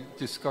all the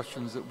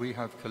discussions that we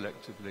have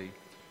collectively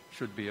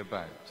should be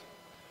about.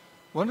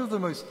 One of the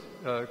most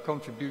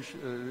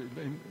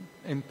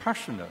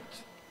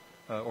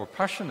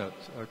passionate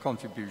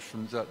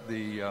contributions at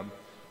the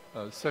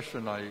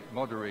session I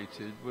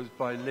moderated was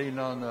by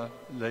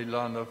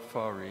Leilani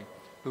Fari,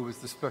 who was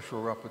the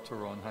Special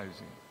Rapporteur on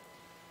Housing.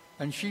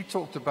 And she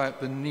talked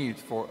about the need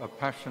for a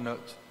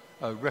passionate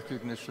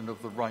recognition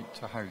of the right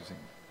to housing.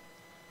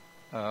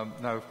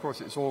 Now, of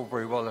course, it's all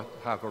very well to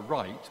have a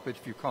right, but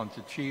if you can't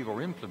achieve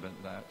or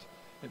implement that,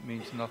 it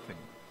means nothing.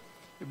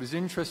 It was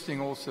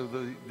interesting also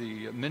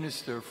the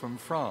minister from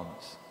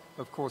France,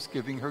 of course,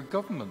 giving her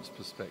government's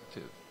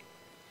perspective.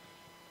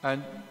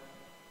 And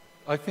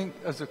I think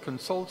as a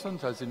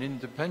consultant, as an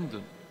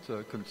independent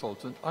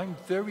consultant, I'm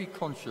very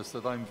conscious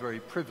that I'm very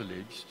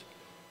privileged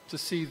to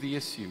see the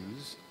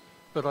issues,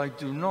 but I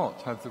do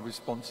not have the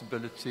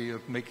responsibility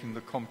of making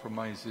the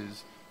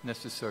compromises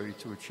necessary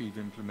to achieve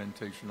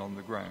implementation on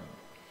the ground.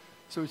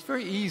 So it's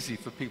very easy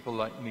for people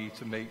like me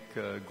to make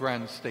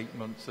grand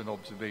statements and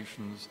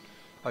observations.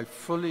 I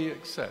fully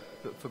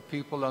accept that for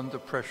people under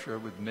pressure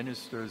with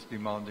ministers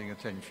demanding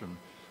attention,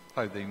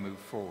 how they move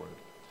forward.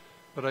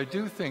 But I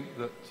do think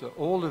that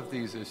all of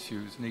these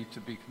issues need to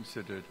be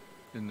considered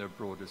in their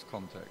broadest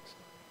context.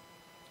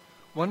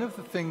 One of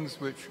the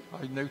things which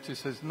I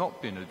notice has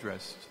not been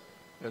addressed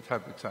at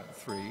Habitat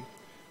 3,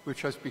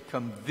 which has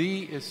become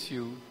the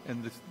issue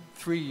in the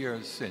 3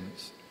 years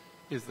since,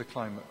 is the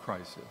climate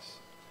crisis.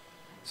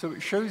 So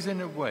it shows in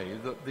a way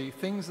that the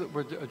things that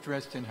were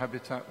addressed in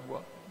Habitat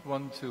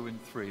 1, 2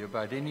 and 3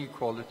 about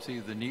inequality,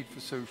 the need for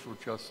social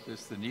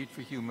justice, the need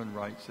for human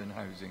rights in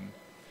housing,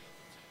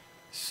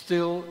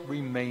 still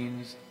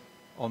remains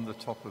on the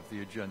top of the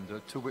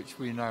agenda, to which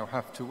we now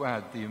have to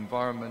add the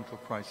environmental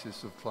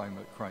crisis of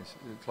climate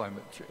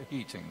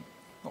heating,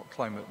 not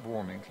climate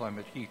warming,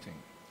 climate heating.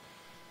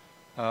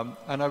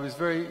 And I was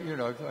very,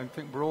 I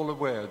think we're all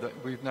aware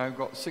that we've now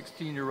got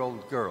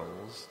 16-year-old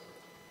girls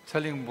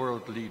telling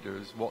world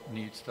leaders what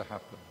needs to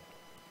happen.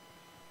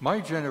 My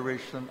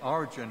generation,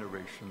 our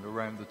generation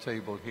around the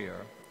table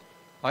here,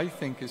 I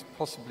think is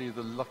possibly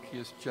the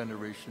luckiest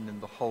generation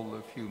in the whole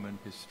of human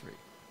history.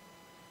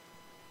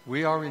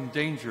 We are in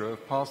danger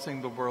of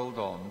passing the world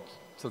on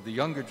to the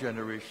younger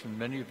generation,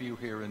 many of you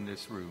here in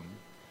this room,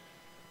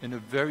 in a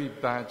very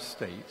bad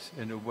state,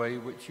 in a way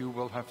which you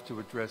will have to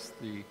address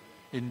the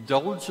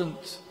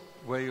indulgent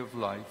way of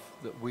life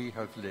that we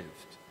have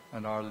lived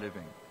and are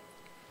living.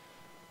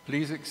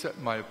 Please accept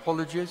my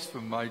apologies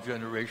from my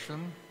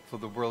generation for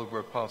the world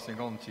we're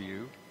passing on to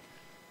you.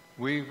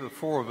 We, the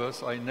four of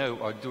us, I know,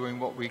 are doing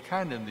what we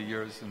can in the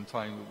years and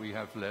time that we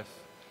have left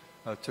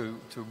to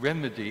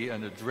remedy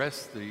and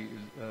address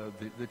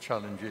the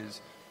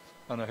challenges,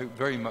 and I hope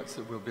very much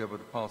that we'll be able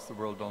to pass the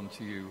world on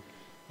to you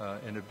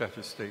in a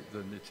better state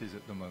than it is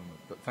at the moment.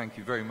 But thank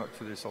you very much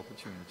for this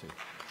opportunity.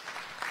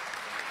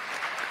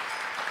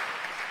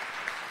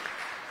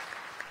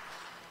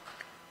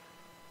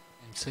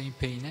 Sayın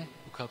Payne'e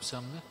bu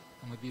kapsamlı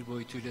ama bir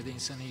boyutuyla da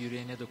insanın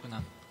yüreğine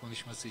dokunan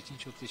konuşması için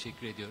çok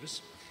teşekkür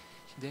ediyoruz.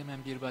 Şimdi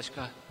hemen bir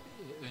başka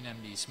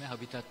önemli isme,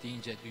 habitat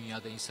deyince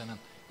dünyada insanın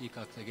ilk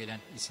akla gelen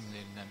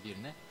isimlerinden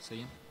birine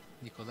Sayın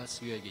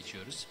Nicholas Yu'ya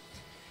geçiyoruz.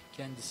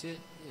 Kendisi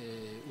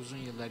uzun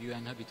yıllar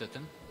UN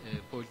Habitat'ın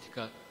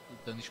politika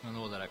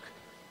danışmanı olarak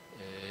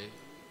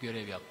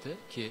görev yaptı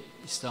ki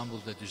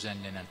İstanbul'da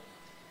düzenlenen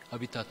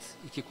Habitat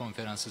 2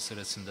 konferansı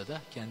sırasında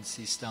da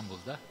kendisi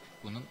İstanbul'da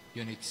bunun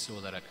yöneticisi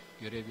olarak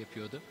görev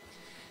yapıyordu.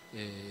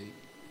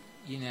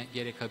 Yine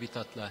gerek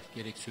habitatla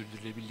gerek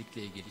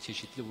sürdürülebilirlikle ilgili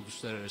çeşitli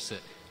uluslararası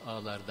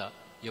ağlarda,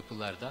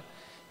 yapılarda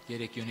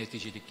gerek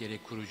yöneticilik,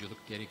 gerek kuruculuk,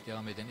 gerek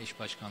devam eden eş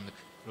başkanlık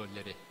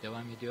rolleri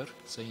devam ediyor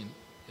Sayın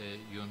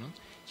Yu'nun.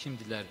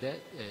 Şimdilerde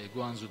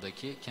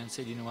Guangzhou'daki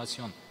Kentsel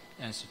İnovasyon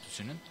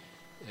Enstitüsü'nün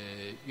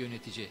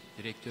yönetici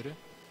direktörü.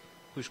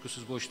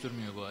 Kuşkusuz boş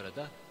durmuyor bu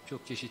arada.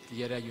 Çok çeşitli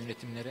yerel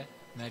yönetimlere,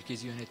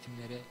 merkezi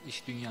yönetimlere,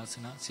 iş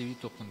dünyasına, sivil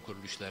toplum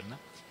kuruluşlarına,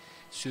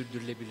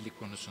 sürdürülebilirlik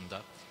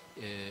konusunda,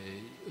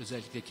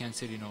 özellikle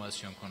kentsel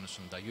inovasyon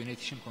konusunda,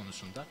 yönetişim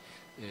konusunda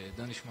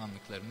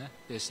danışmanlıklarını,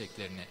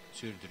 desteklerini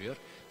sürdürüyor.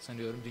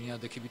 Sanıyorum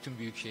dünyadaki bütün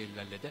büyük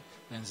şehirlerle de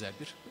benzer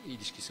bir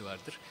ilişkisi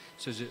vardır.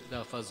 Sözü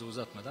daha fazla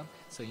uzatmadan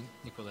Sayın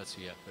Nicholas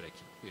Yu'ya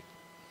bırakayım. Buyurun.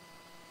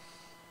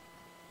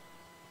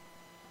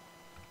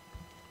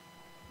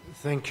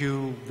 Thank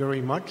you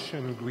very much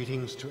and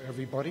greetings to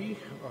everybody.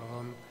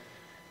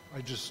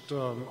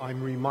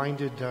 I'm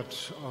reminded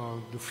that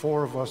the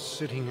four of us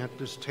sitting at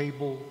this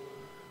table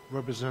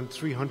represent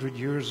 300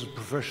 years of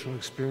professional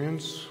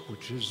experience,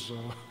 which is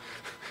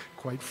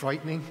quite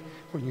frightening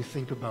when you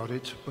think about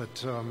it.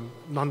 But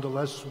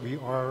nonetheless, we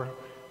are,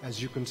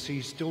 as you can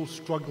see, still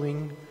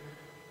struggling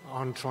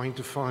on trying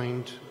to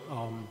find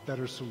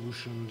better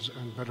solutions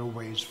and better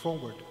ways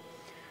forward.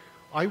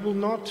 I will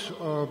not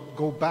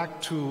go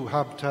back to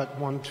Habitat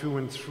 1, 2,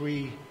 and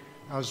 3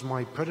 as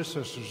my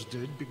predecessors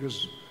did,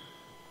 because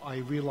I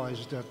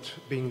realized that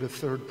being the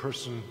third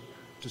person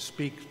to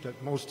speak,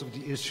 that most of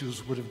the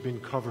issues would have been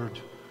covered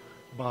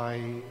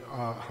by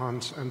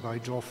Hans and by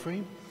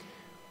Geoffrey.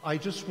 I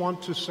just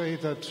want to say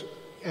that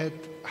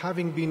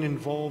having been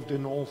involved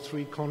in all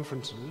three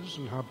conferences,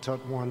 in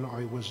Habitat 1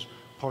 I was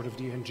part of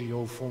the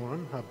NGO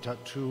forum,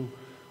 Habitat 2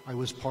 I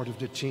was part of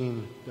the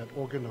team that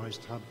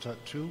organized Habitat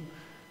 2,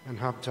 and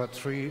Habitat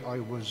 3 I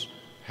was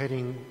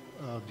heading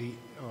the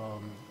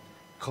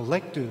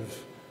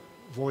collective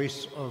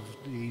voice of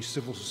the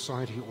civil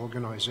society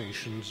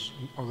organizations,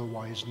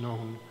 otherwise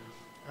known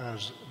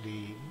as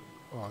the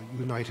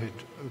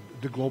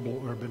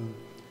Global Urban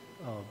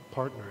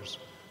Partners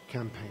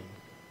campaign.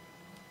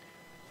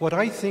 What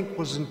I think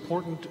was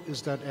important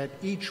is that at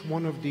each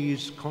one of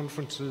these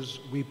conferences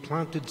we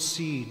planted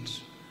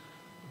seeds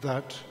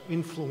that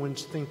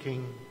influenced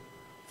thinking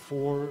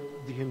for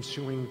the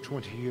ensuing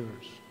 20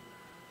 years.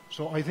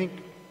 So I think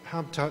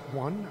Habitat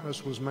 1,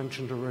 as was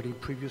mentioned already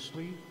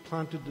previously,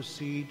 planted the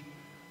seed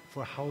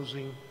for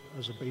housing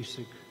as a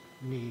basic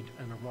need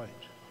and a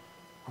right.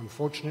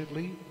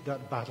 Unfortunately,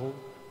 that battle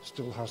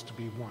still has to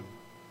be won.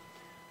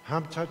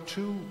 Habitat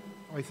 2,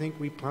 I think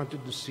we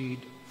planted the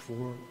seed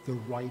for the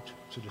right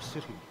to the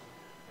city,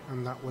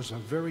 and that was a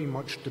very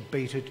much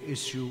debated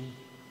issue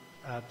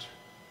at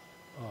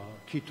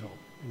Quito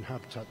in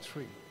Habitat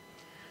 3.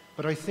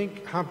 But I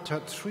think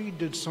Habitat 3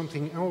 did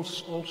something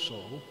else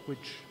also,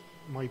 which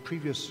my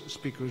previous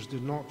speakers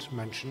did not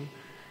mention,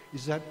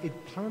 is that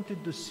it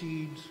planted the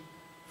seeds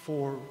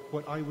for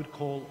what I would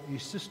call a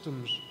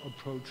systems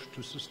approach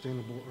to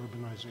sustainable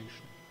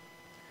urbanization.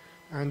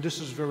 And this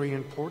is very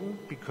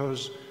important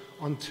because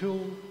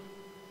until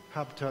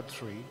Habitat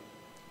 3,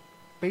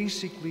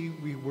 basically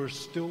we were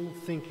still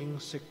thinking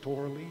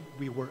sectorally,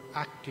 we were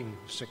acting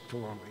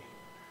sectorally.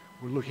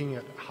 We're looking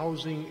at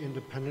housing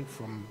independent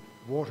from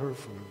water,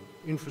 from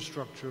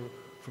infrastructure,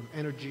 from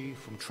energy,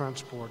 from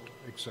transport,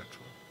 etc.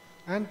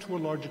 And to a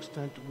large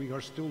extent, we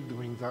are still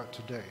doing that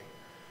today.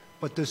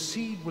 But the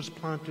seed was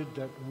planted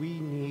that we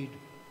need,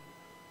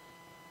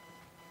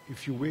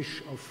 if you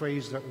wish, a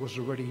phrase that was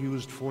already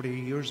used 40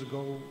 years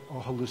ago, a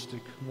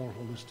more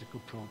holistic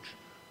approach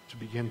to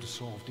begin to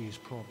solve these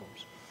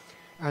problems.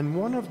 And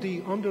one of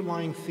the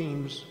underlying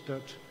themes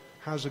that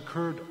has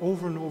occurred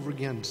over and over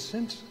again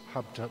since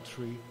Habitat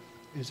 3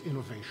 is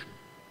innovation.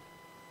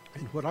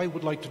 And what I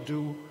would like to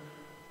do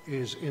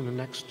is, in the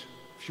next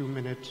few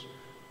minutes,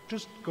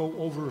 just go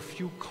over a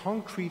few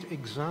concrete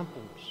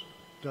examples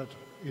that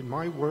in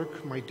my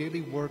work, my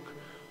daily work,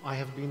 I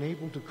have been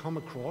able to come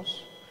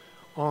across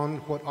on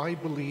what I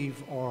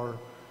believe are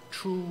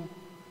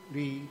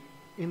truly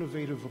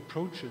innovative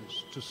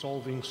approaches to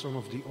solving some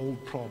of the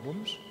old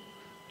problems,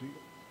 the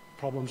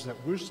problems that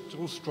we're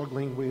still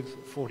struggling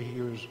with 40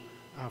 years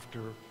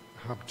after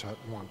Habitat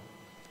 1.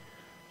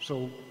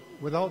 So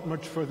without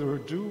much further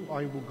ado,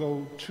 I will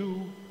go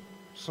to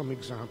some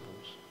examples.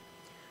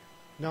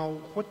 Now,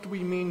 what do we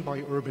mean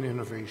by urban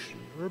innovation?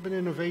 Urban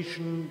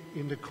innovation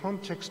in the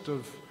context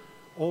of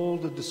all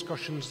the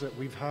discussions that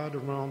we've had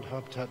around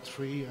Habitat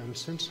 3 and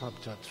since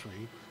Habitat 3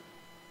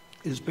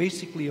 is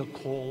basically a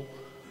call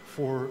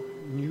for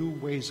new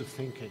ways of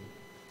thinking,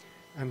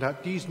 and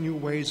that these new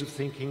ways of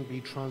thinking be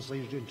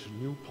translated into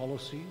new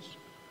policies,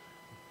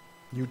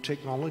 new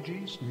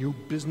technologies, new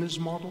business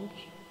models,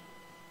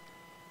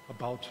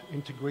 about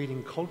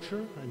integrating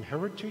culture and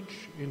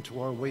heritage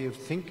into our way of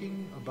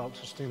thinking about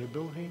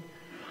sustainability,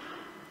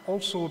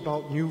 also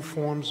about new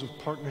forms of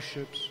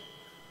partnerships,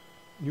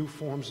 new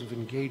forms of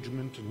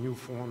engagement, and new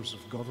forms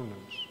of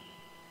governance.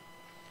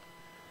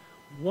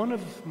 One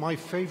of my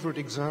favorite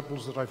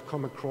examples that I've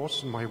come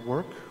across in my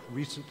work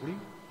recently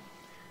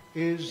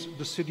is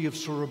the city of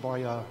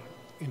Surabaya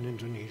in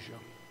Indonesia.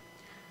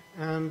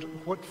 And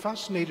what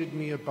fascinated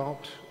me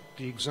about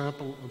the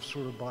example of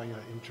Surabaya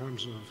in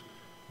terms of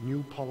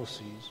new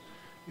policies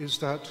is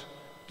that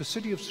the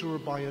city of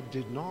Surabaya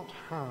did not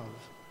have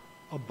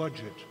a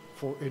budget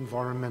for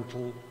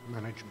environmental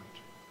management.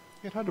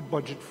 It had a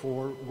budget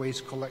for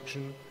waste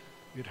collection,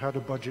 it had a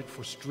budget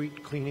for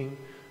street cleaning,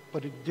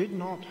 but it did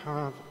not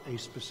have a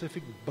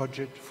specific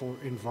budget for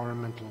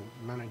environmental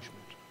management.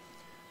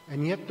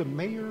 And yet the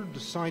mayor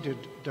decided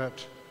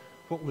that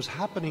what was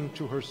happening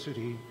to her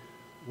city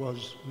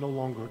was no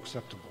longer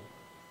acceptable.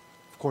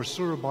 Of course,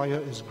 Surabaya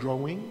is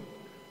growing.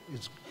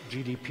 Its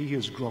GDP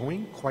is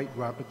growing quite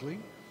rapidly,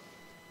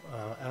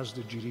 as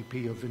the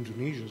GDP of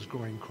Indonesia is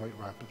growing quite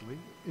rapidly.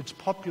 Its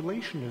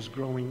population is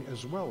growing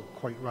as well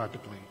quite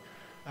rapidly,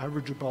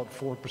 average about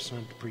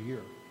 4% per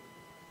year.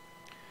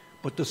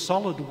 But the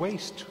solid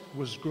waste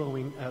was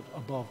growing at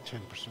above 10%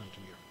 a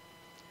year.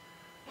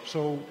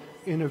 So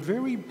in a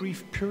very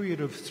brief period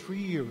of 3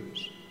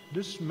 years,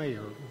 this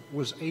mayor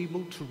was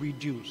able to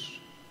reduce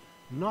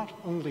not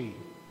only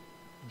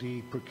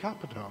the per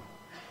capita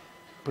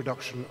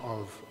production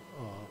of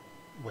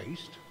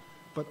waste,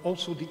 but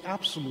also the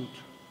absolute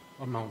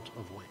amount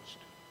of waste.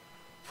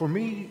 For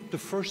me, the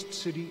first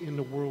city in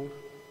the world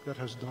that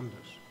has done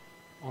this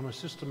on a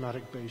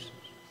systematic basis.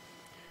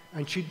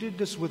 And she did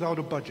this without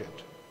a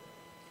budget.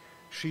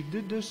 She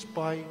did this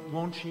by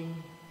launching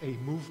a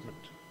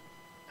movement.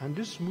 And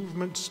this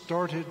movement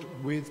started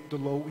with the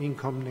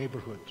low-income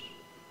neighborhoods,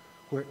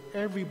 where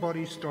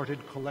everybody started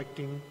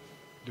collecting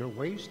their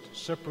waste,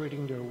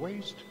 separating their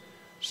waste,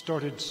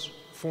 started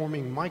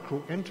forming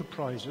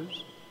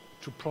micro-enterprises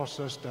to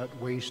process that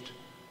waste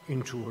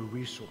into a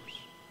resource.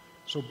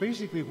 So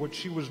basically what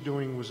she was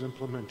doing was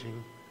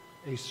implementing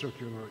a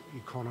circular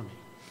economy.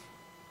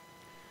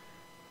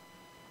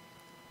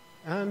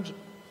 And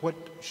what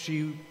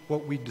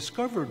we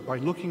discovered by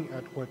looking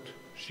at what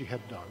she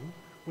had done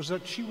was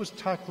that she was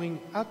tackling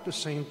at the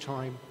same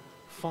time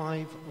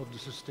 5 of the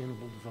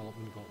Sustainable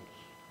Development Goals.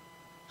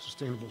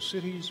 Sustainable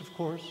cities, of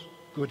course,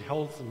 good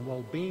health and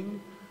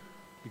well-being,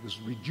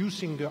 because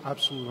reducing the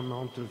absolute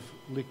amount of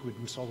liquid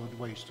and solid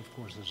waste, of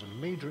course, has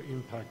a major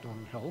impact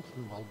on health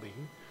and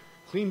well-being.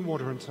 Clean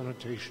water and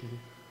sanitation,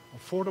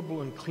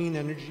 affordable and clean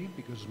energy,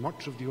 because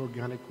much of the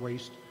organic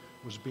waste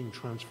was being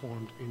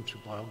transformed into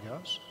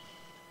biogas,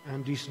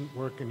 and decent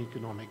work and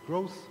economic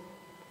growth.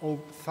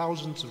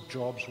 Thousands of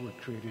jobs were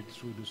created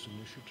through this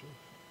initiative.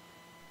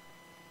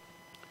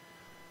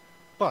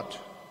 But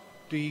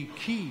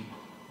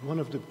one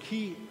of the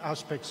key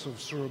aspects of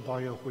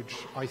Surabaya, which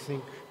I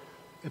think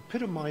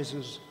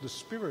epitomizes the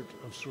spirit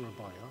of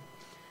Surabaya,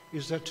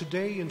 is that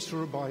today in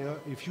Surabaya,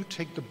 if you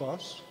take the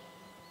bus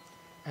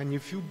and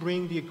if you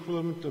bring the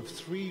equivalent of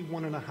 3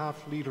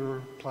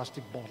 1.5-liter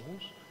plastic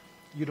bottles,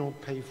 you don't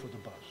pay for the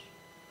bus.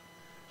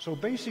 So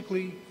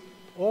basically,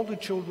 all the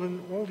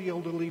children, all the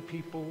elderly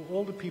people,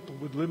 all the people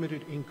with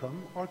limited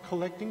income are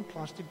collecting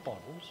plastic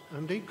bottles,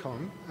 and they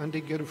come and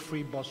they get a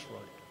free bus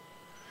ride.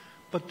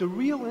 But the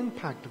real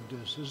impact of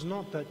this is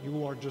not that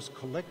you are just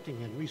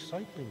collecting and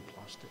recycling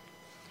plastic.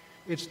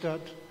 It's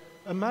that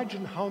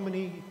imagine how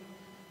many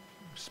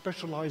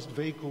specialized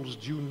vehicles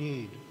do you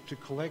need to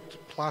collect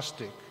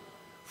plastic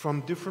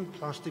from different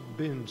plastic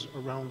bins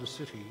around the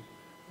city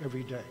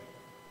every day.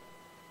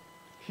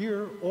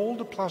 Here, all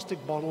the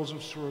plastic bottles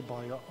of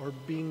Surabaya are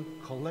being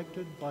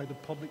collected by the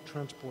public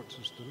transport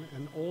system,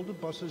 and all the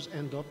buses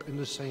end up in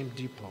the same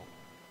depot.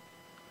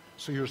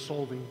 So you're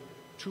solving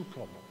 2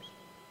 problems.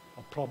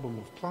 A problem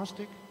of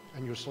plastic,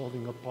 and you're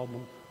solving a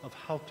problem of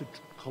how to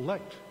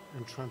collect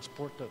and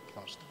transport that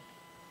plastic.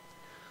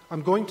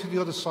 I'm going to the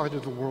other side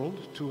of the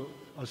world, to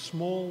a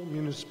small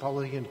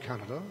municipality in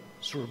Canada.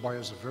 Surabaya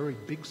is a very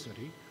big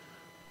city,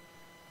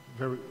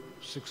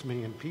 6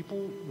 million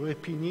people.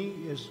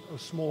 Repigny is a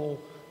small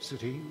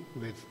city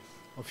with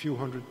a few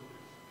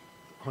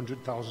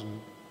hundred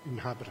thousand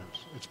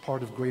inhabitants. It's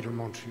part of Greater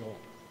Montreal.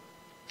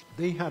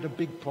 They had a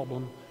big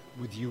problem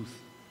with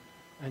youth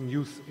and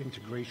youth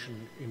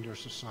integration in their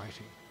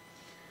society.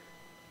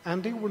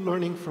 And they were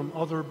learning from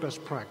other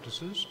best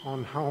practices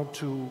on how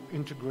to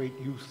integrate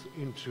youth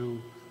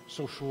into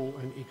social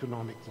and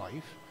economic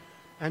life.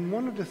 And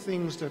one of the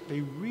things that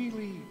they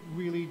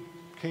really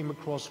came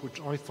across, which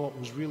I thought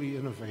was really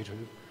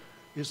innovative,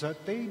 is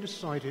that they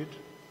decided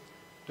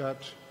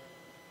that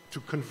to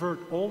convert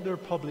all their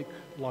public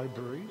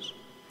libraries,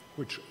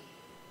 which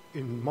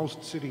in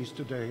most cities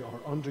today are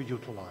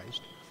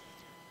underutilized,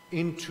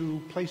 into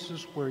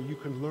places where you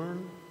can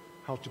learn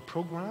how to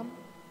program,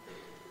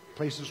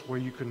 places where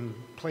you can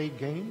play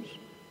games,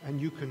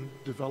 and you can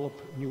develop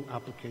new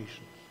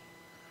applications.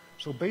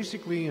 So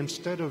basically,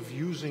 instead of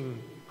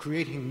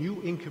creating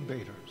new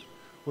incubators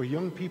where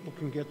young people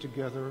can get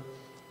together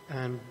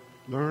and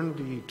learn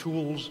the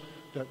tools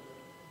that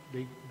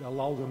they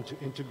allow them to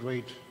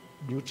integrate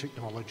new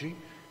technology,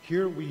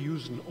 here we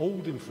use an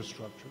old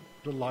infrastructure,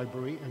 the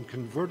library, and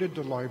converted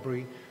the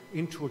library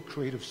into a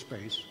creative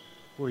space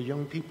where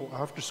young people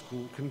after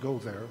school can go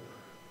there,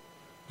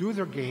 do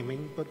their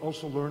gaming, but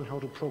also learn how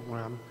to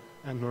program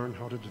and learn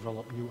how to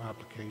develop new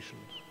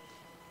applications.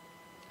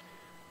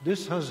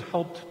 This has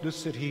helped the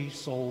city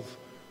solve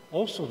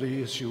also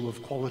the issue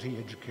of quality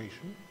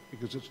education,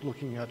 because it's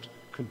looking at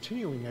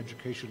continuing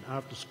education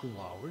after school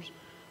hours.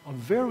 A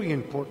very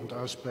important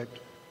aspect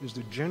is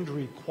the gender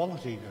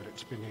equality that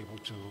it's been able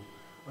to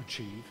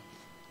achieve.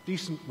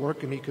 Decent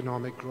work and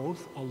economic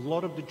growth. A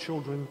lot of the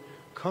children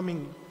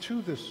coming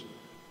to these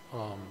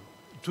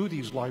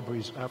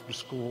libraries after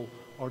school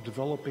are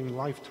developing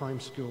lifetime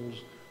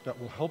skills that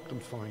will help them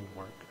find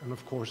work. And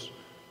of course,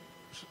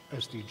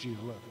 SDG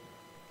 11.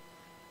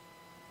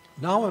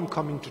 Now I'm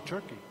coming to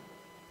Turkey.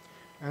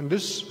 And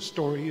this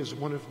story is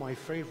one of my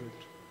favorite,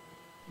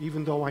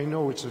 even though I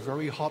know it's a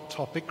very hot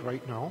topic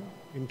right now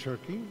in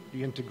Turkey,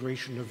 the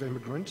integration of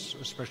immigrants,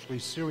 especially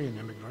Syrian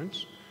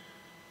immigrants.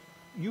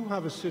 You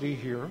have a city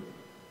here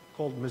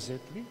called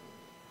Mezzetli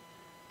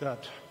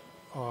that,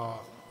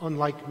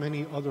 unlike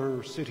many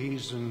other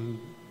cities in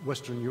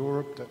Western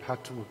Europe that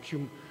had to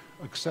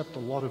accept a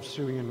lot of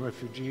Syrian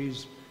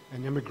refugees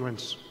and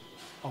immigrants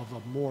of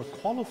a more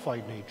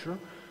qualified nature,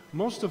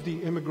 most of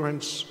the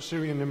immigrants,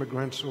 Syrian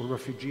immigrants or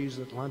refugees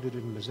that landed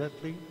in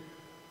Mezzetli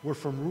were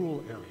from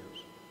rural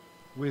areas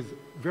with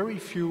very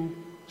few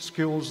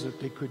skills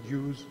that they could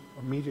use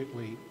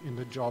immediately in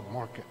the job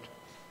market.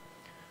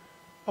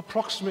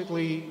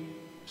 Approximately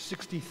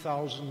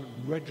 60,000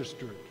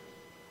 registered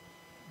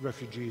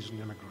refugees and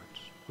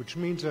immigrants, which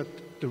means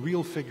that the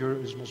real figure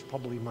is most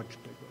probably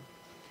much bigger.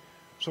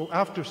 So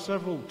after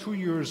 2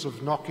 years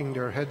of knocking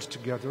their heads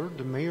together,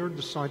 the mayor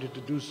decided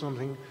to do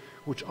something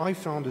which I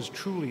found is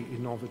truly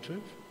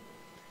innovative.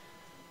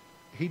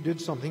 He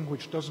did something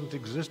which doesn't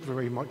exist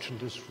very much in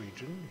this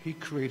region. He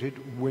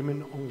created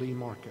women-only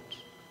markets.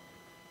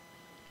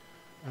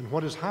 And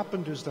what has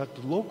happened is that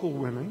the local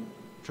women,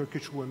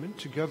 Turkish women,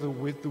 together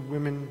with the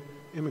women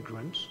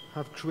immigrants,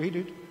 have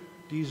created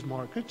these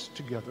markets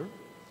together,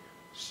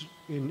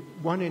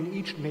 one in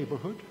each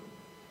neighborhood.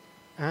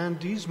 And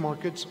these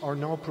markets are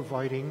now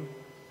providing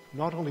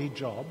not only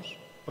jobs,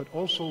 but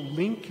also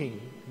linking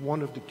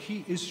one of the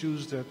key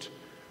issues that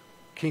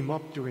came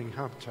up during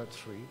Habitat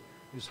 3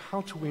 is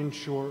how to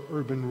ensure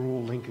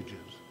urban-rural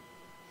linkages.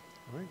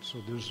 All right? So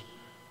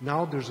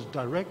there's a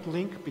direct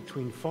link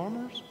between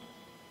farmers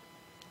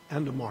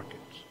and the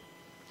markets.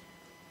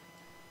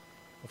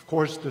 Of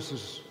course, this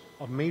is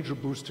a major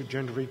boost to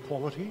gender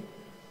equality.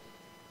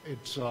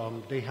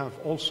 They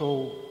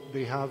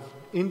have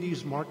in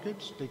these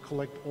markets, they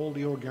collect all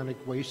the organic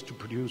waste to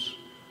produce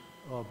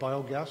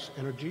biogas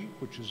energy,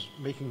 which is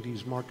making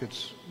these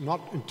markets not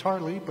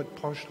entirely, but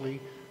partially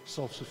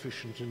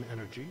self-sufficient in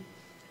energy.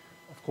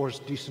 Of course,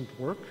 decent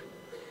work,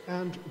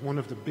 and one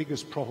of the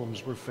biggest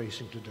problems we're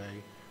facing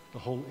today, the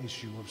whole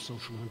issue of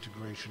social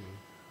integration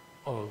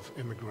of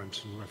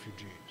immigrants and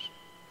refugees.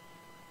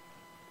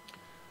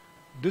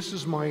 This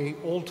is my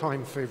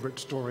all-time favorite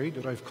story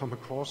that I've come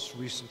across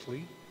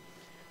recently,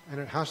 and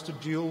it has to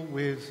deal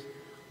with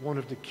one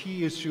of the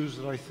key issues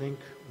that I think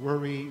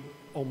worry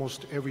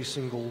almost every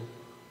single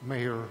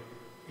mayor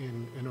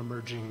in an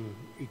emerging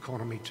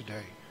economy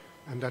today.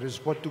 And that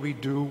is, what do we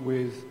do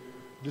with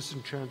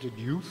disenchanted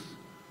youth?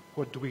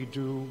 What do we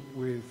do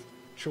with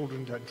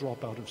children that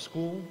drop out of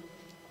school?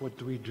 What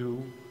do we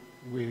do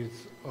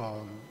with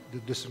the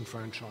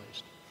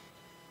disenfranchised?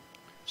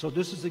 So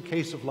this is the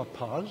case of La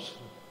Paz,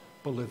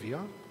 Bolivia.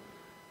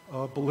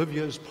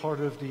 Bolivia is part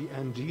of the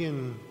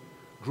Andean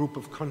group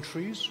of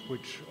countries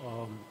which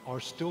are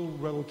still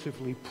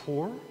relatively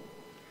poor,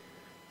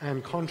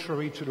 and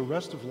contrary to the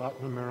rest of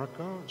Latin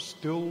America,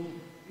 still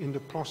in the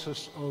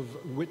process of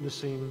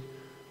witnessing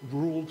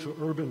rural to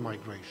urban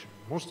migration.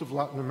 Most of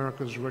Latin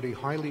America is already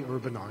highly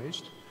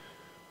urbanized,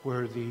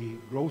 where the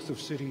growth of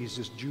cities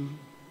is due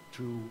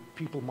to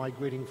people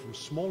migrating from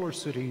smaller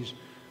cities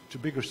to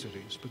bigger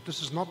cities. But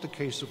this is not the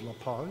case of La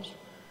Paz,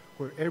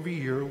 where every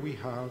year we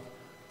have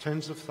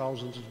tens of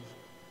thousands of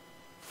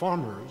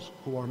farmers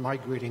who are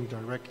migrating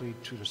directly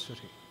to the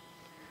city.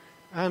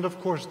 And of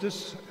course,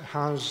 this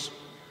has,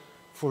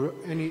 for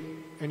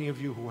any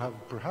of you who have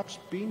perhaps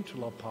been to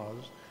La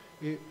Paz,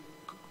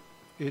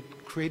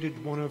 it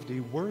created one of the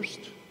worst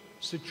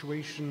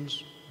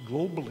situations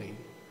globally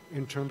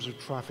in terms of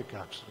traffic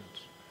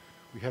accidents.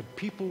 We had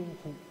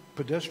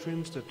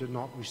pedestrians that did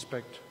not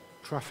respect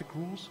traffic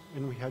rules,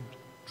 and we had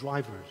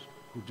drivers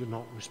who did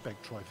not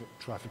respect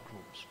traffic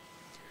rules.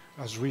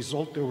 As a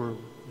result, there were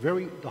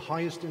the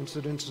highest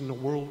incidents in the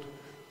world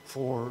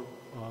for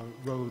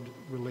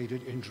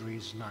road-related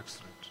injuries and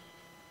accidents.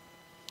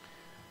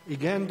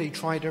 Again, they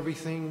tried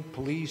everything: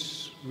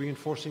 police,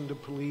 reinforcing the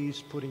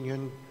police, putting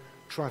in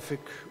traffic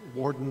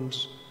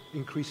wardens,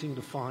 increasing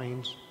the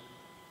fines,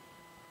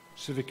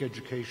 civic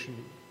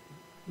education.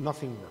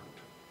 Nothing worked.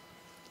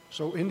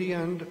 So in the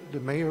end, the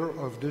mayor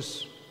of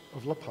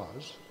La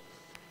Paz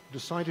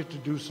decided to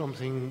do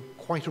something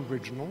quite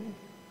original,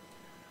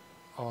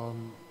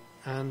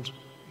 and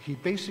he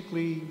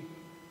basically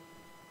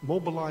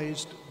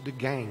mobilized the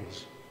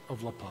gangs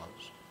of La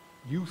Paz,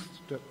 youth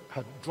that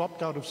had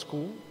dropped out of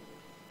school,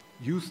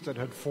 youth that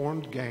had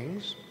formed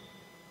gangs,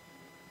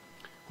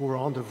 who were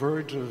on the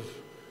verge of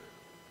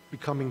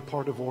becoming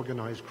part of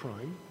organized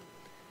crime,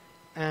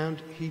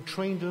 and he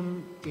trained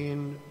them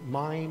in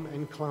mime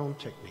and clown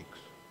techniques.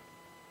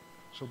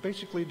 So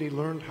basically they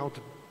learned how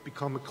to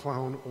become a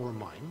clown or a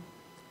mime.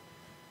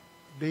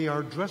 They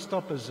are dressed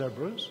up as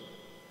zebras,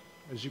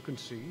 as you can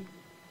see,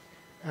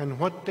 and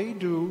what they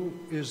do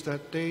is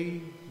that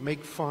they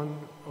make fun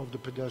of the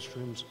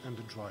pedestrians and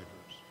the drivers.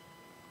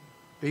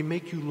 They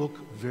make you look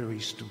very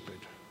stupid,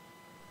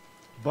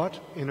 but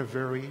in a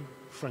very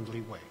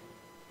friendly way,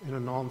 in a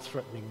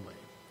non-threatening way.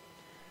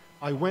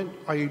 I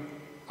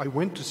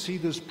went to see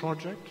this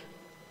project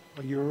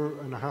a year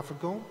and a half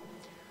ago,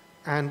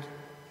 and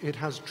it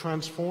has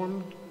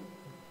transformed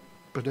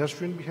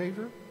pedestrian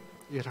behavior,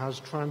 it has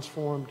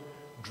transformed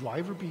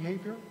driver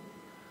behavior,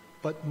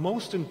 but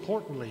most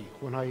importantly,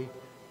 when I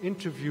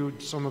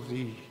interviewed some of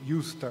the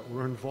youth that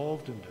were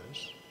involved in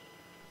this,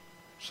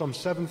 some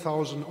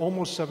 7,000,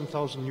 almost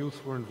 7,000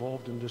 youth were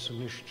involved in this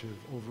initiative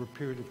over a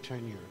period of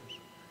 10 years.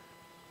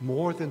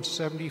 More than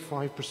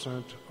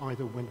 75%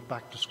 either went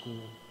back to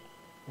school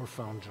or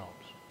found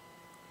jobs.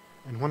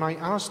 And when I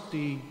asked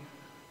the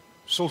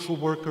social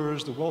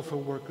workers, the welfare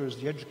workers,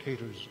 the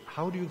educators,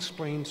 how do you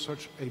explain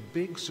such a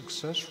big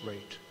success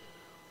rate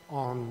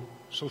on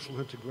social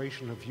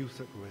integration of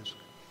youth at risk?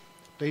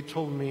 They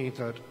told me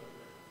that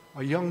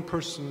a young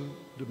person,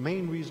 the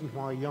main reason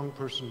why a young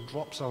person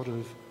drops out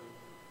of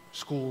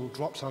school,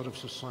 drops out of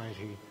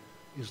society,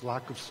 is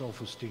lack of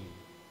self-esteem.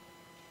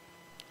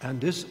 And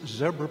this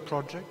Zebra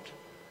project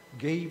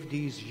gave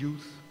these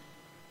youth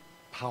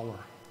power,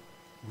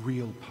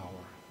 real power.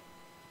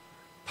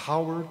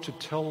 Power to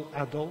tell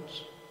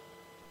adults,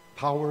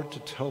 power to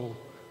tell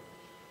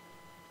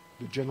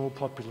the general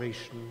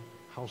population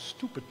how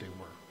stupid they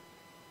were,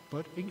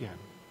 but again,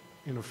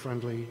 in a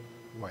friendly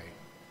way.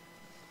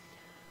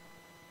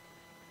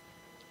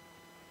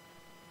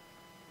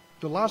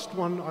 The last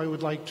one I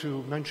would like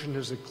to mention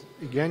is,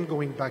 again,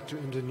 going back to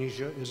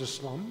Indonesia, is a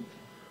slum.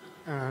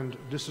 And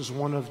this is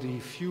one of the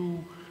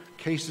few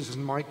cases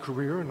in my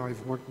career, and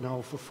I've worked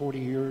now for 40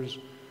 years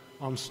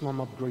on slum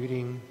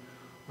upgrading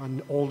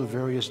and all the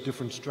various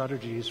different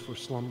strategies for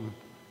slum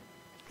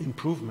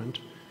improvement.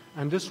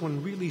 And this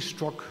one really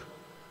struck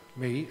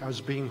me as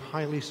being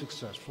highly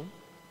successful.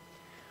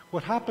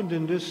 What happened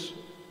in this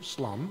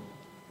slum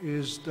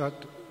is that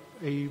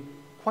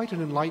quite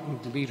an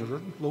enlightened leader,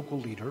 local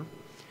leader,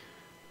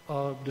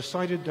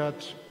 decided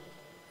that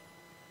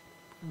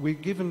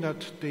given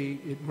that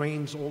it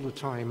rains all the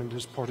time in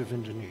this part of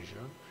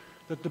Indonesia,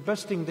 that the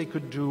best thing they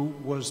could do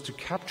was to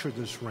capture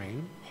this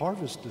rain,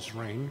 harvest this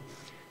rain,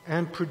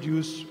 and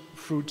produce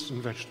fruits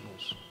and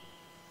vegetables.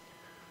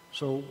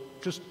 So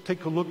just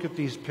take a look at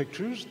these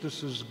pictures.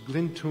 This is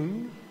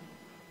Dünden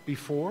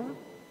before,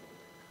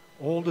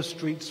 all the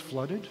streets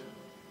flooded.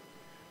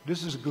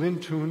 This is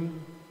Dünden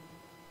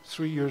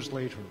 3 years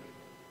later.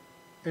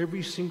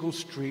 Every single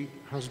street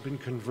has been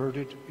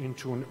converted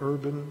into an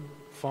urban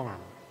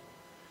farm.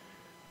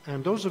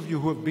 And those of you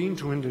who have been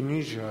to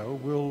Indonesia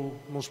will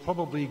most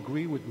probably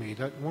agree with me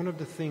that one of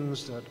the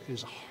things that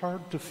is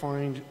hard to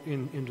find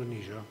in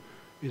Indonesia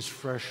is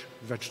fresh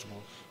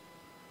vegetables.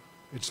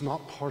 It's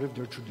not part of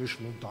their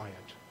traditional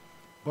diet.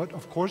 But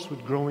of course,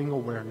 with growing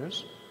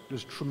awareness,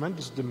 there's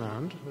tremendous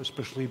demand,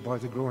 especially by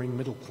the growing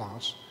middle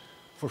class,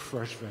 for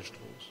fresh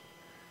vegetables.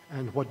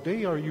 And what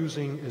they are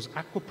using is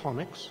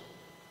aquaponics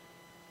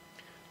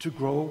to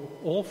grow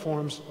all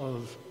forms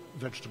of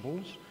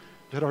vegetables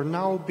that are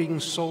now being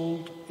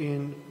sold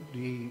in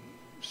the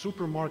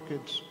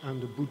supermarkets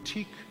and the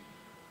boutique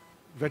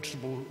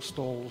vegetable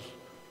stalls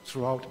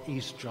throughout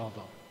East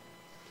Java.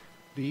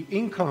 The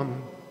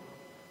income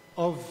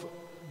of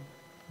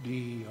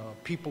the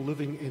people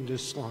living in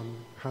this slum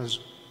has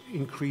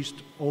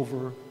increased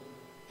over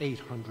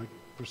 800%.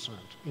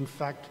 In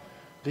fact,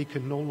 they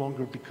can no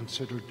longer be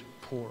considered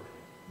poor.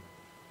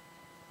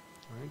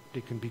 Right?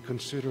 They can be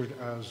considered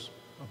as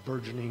a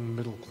burgeoning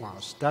middle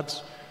class.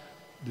 That's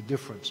the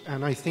difference.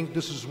 And I think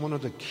this is one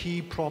of the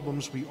key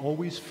problems we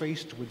always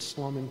faced with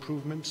slum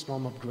improvement,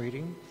 slum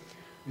upgrading,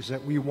 is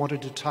that we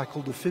wanted to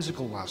tackle the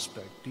physical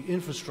aspect, the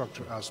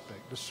infrastructure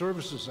aspect, the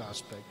services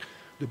aspect,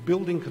 the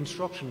building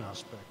construction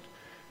aspect.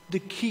 The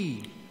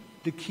key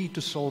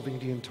to solving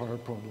the entire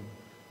problem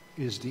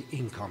is the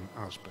income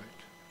aspect.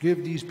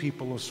 Give these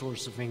people a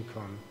source of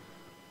income,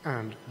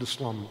 and the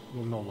slum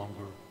will no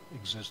longer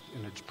exist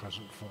in its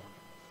present form.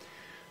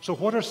 So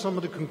what are some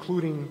of the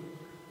concluding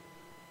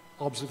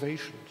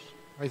observations?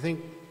 I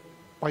think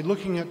by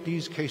looking at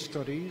these case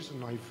studies,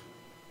 and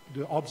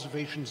the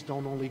observations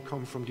don't only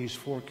come from these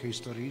 4 case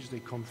studies, they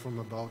come from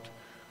about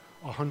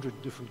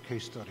 100 different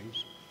case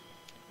studies,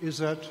 is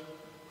that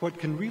what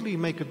can really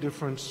make a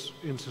difference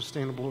in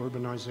sustainable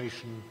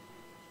urbanization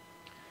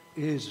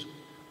is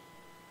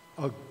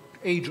an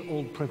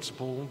age-old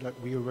principle that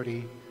we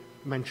already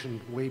mentioned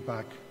way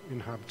back in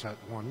Habitat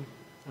 1,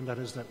 and that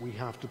is that we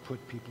have to put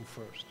people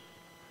first.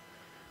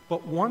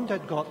 But one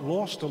that got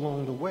lost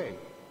along the way,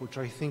 which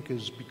I think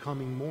is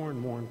becoming more and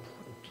more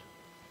important,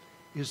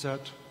 is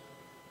that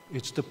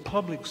it's the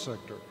public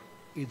sector,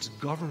 it's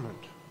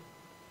government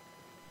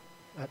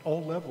at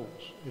all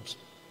levels. It's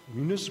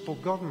municipal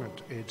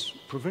government, it's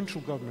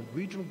provincial government,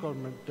 regional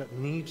government that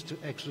needs to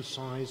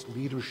exercise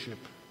leadership.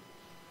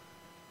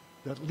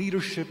 That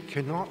leadership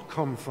cannot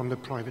come from the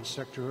private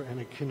sector and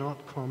it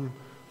cannot come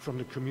from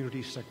the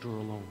community sector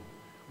alone.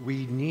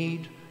 We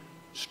need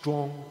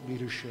strong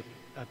leadership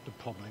at the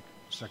public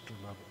sector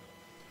level.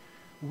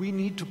 We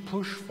need to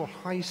push for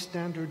high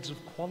standards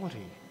of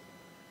quality.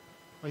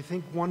 I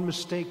think one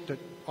mistake that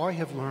I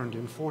have learned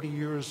in 40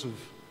 years of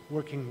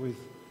working with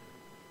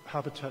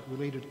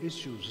habitat-related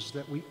issues is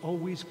that we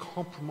always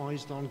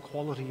compromised on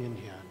quality in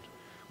the end.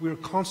 We're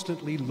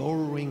constantly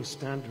lowering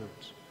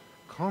standards,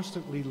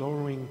 constantly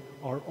lowering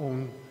our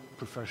own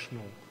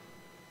professional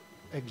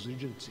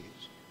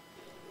exigencies.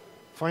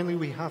 Finally,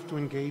 we have to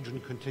engage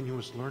in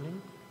continuous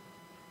learning.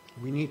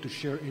 We need to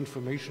share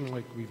information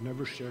like we've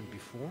never shared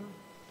before.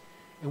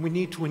 And we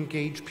need to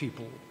engage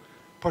people.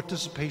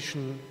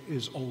 Participation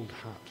is old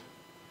hat.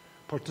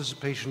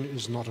 Participation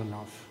is not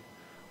enough.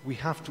 We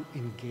have to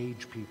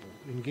engage people.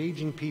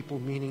 Engaging people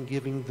meaning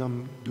giving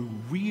them the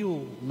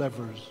real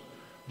levers,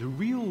 the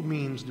real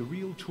means, the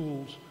real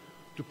tools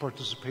to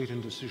participate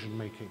in decision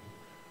making.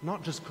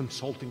 Not just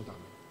consulting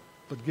them,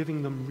 but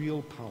giving them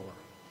real power.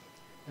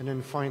 And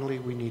then finally,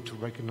 we need to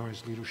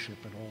recognize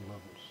leadership at all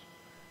levels.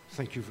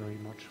 Thank you very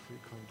much for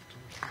your kind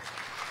attention.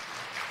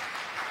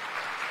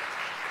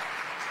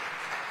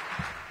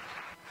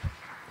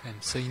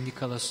 Sayın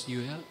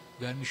Nikolaou'ya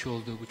vermiş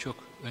olduğu bu çok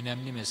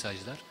önemli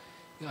mesajlar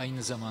ve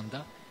aynı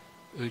zamanda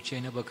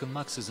ölçeğine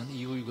bakılmaksızın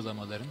iyi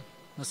uygulamaların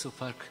nasıl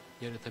fark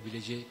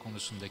yaratabileceği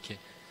konusundaki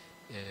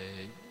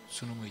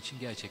sunumu için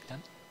gerçekten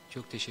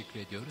çok teşekkür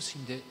ediyoruz.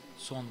 Şimdi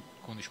son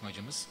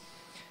konuşmacımız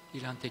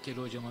İlhan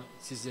Tekeli hocamı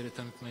sizlere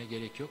tanıtmaya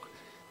gerek yok.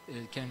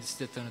 Kendisi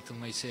de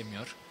tanıtılmayı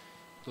sevmiyor.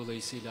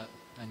 Dolayısıyla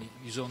hani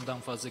 110'dan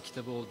fazla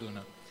kitabı olduğunu,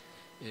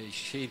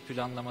 şehir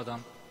planlamadan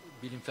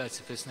bilim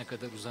felsefesine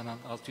kadar uzanan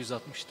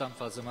 660'tan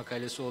fazla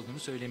makalesi olduğunu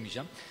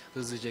söylemeyeceğim.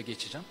 Hızlıca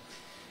geçeceğim.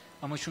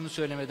 Ama şunu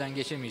söylemeden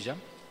geçemeyeceğim.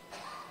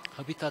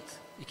 Habitat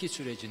 2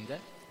 sürecinde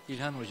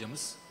İlhan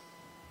hocamız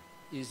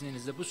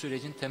izninizle bu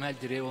sürecin temel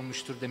direği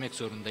olmuştur demek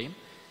zorundayım.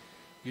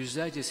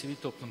 Yüzlerce sivil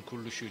toplum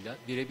kuruluşuyla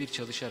birebir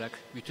çalışarak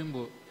bütün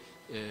bu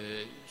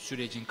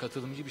sürecin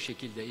katılımcı bir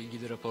şekilde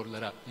ilgili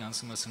raporlara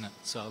yansımasını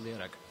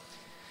sağlayarak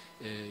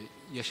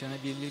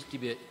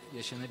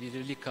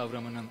yaşanabilirlik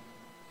kavramının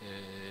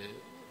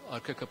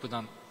arka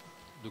kapıdan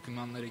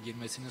dokümanlara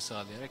girmesini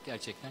sağlayarak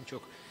gerçekten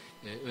çok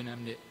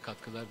önemli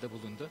katkılarda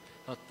bulundu.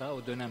 Hatta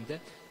o dönemde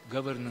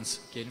governance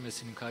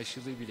kelimesinin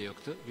karşılığı bile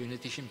yoktu.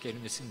 Yönetişim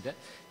kelimesini de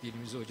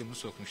dilimize hocamız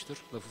sokmuştur.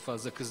 Lafı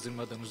fazla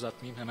kızdırmadan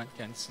uzatmayayım, hemen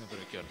kendisine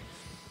bırakıyorum.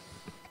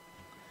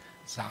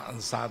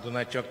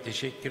 Sadun'a çok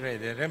teşekkür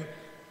ederim.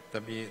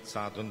 Tabii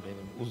Sadun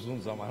benim uzun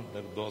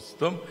zamandır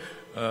dostum.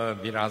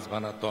 Biraz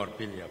bana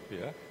torpil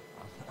yapıyor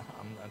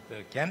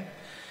anlatırken.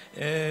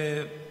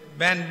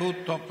 Ben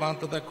bu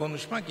toplantıda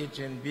konuşmak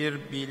için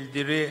bir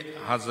bildiri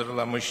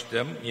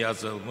hazırlamıştım,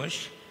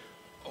 yazılmış.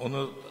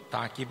 Onu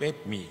takip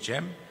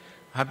etmeyeceğim.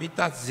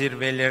 Habitat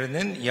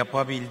zirvelerinin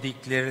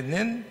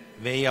yapabildiklerinin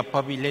ve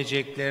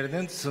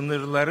yapabileceklerinin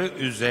sınırları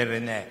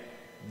üzerine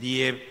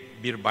diye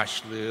bir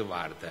başlığı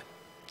vardı.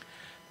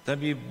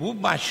 Tabii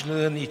bu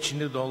başlığın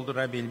içini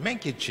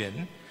doldurabilmek için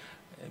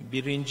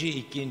birinci,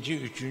 ikinci,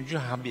 üçüncü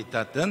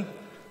habitatın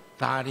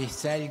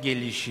tarihsel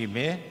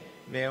gelişimi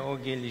ve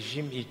o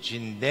gelişim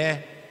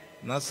içinde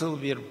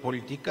nasıl bir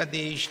politika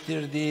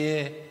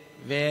değiştirdiği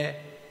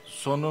ve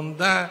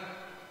sonunda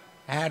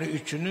her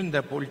üçünün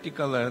de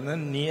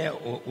politikalarının niye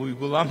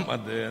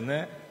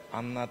uygulanmadığını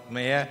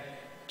anlatmaya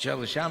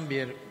çalışan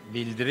bir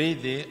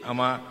bildiriydi.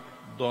 Ama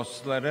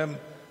dostlarım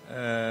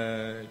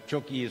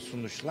çok iyi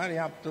sunuşlar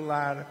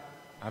yaptılar.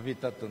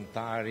 Habitatın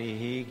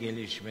tarihi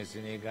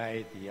gelişmesini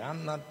gayet iyi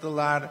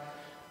anlattılar.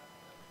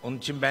 Onun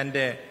için ben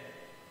de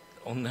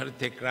onları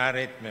tekrar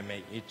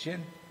etmemek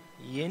için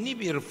yeni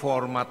bir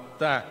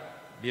formatta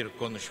bir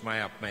konuşma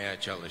yapmaya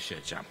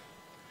çalışacağım.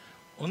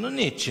 Onun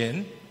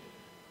için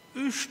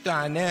 3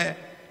 tane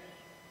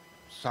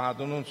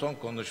Sadun'un son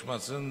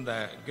konuşmasını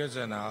da göz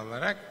önüne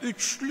alarak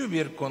üçlü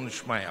bir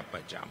konuşma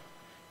yapacağım.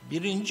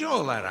 Birinci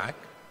olarak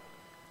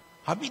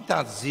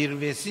habitat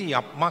zirvesi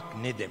yapmak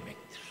ne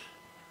demektir?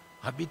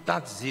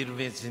 Habitat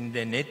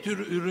zirvesinde ne tür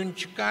ürün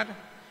çıkar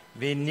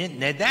ve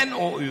neden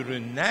o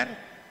ürünler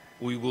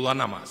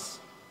uygulanamaz?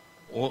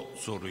 O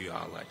soruyu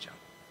alacağım.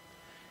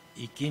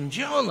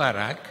 İkinci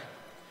olarak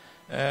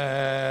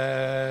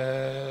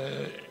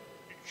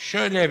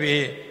şöyle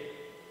bir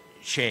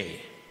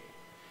şey,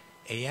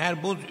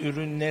 eğer bu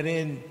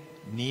ürünlerin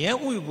niye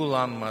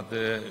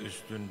uygulanmadığı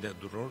üstünde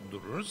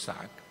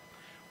durursak,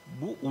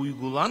 bu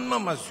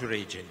uygulanmama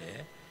sürecini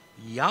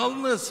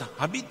yalnız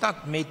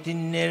habitat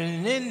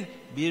metinlerinin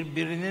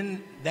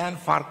birbirinden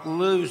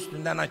farklılığı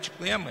üstünden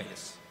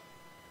açıklayamayız.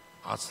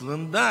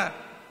 Aslında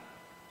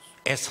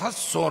esas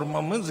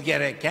sormamız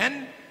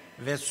gereken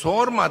ve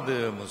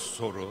sormadığımız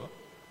soru,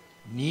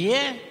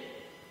 niye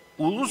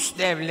ulus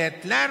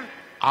devletler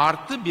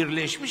artı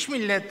Birleşmiş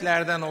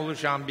Milletler'den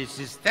oluşan bir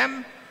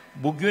sistem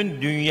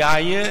bugün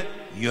dünyayı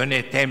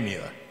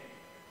yönetemiyor?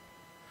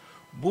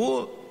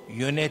 Bu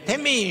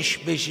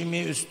yönetemeyiş beşimi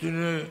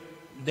üstünü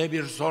de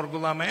bir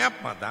sorgulama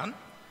yapmadan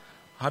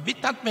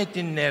habitat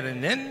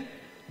metinlerinin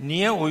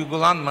niye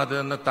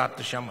uygulanmadığını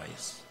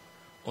tartışamayız.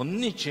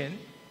 Onun için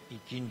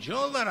ikinci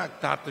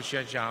olarak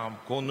tartışacağım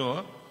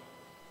konu,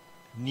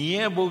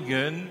 niye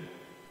bugün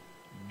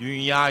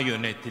dünya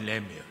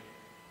yönetilemiyor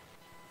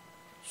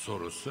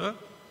sorusu.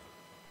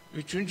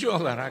 Üçüncü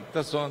olarak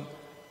da son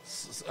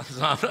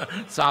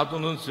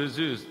Sadun'un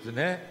sözü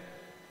üstüne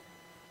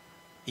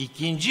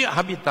ikinci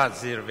habitat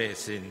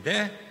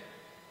zirvesinde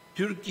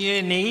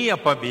Türkiye neyi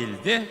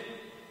yapabildi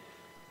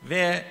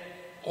ve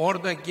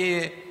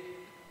oradaki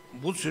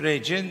bu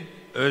sürecin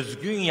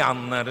özgün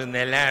yanları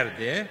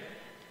nelerdi?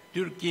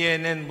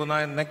 Türkiye'nin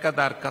buna ne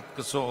kadar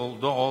katkısı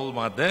oldu,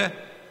 olmadı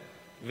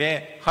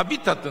ve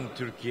habitatın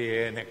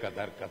Türkiye'ye ne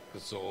kadar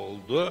katkısı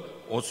oldu,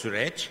 o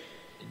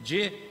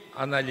süreci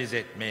analiz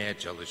etmeye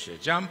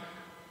çalışacağım.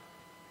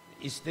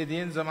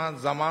 İstediğin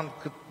zaman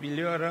kıt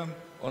biliyorum.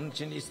 Onun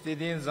için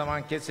istediğin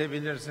zaman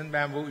kesebilirsin.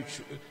 Ben bu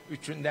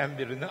üçünden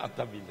birini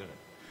atabilirim.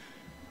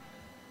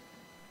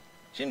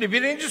 Şimdi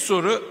birinci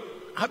soru,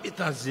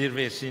 habitat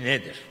zirvesi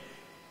nedir?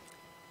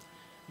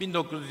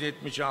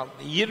 1976,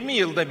 20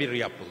 yılda bir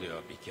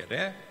yapılıyor bir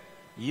kere.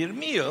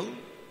 20 yıl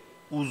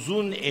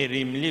uzun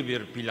erimli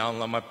bir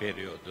planlama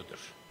periyodudur.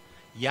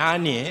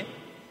 Yani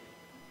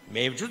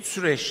mevcut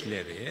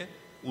süreçleri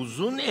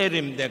uzun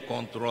erimde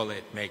kontrol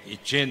etmek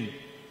için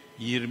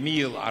 20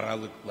 yıl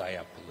aralıkla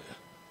yapılıyor.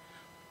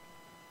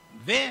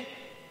 Ve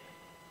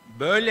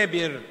böyle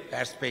bir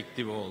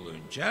perspektif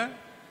olunca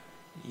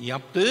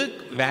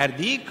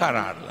verdiği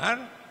kararlar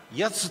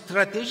ya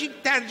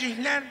stratejik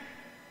tercihler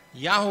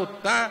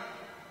yahut da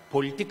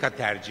politika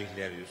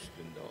tercihleri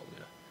üstünde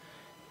oluyor.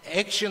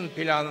 Action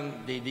plan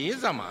dediği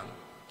zaman,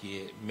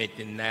 ki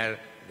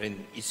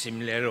metinlerin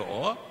isimleri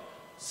o,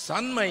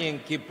 sanmayın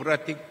ki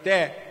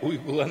pratikte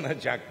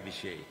uygulanacak bir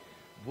şey.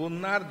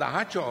 Bunlar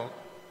daha çok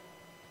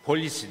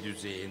policy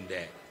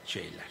düzeyinde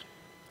şeyler.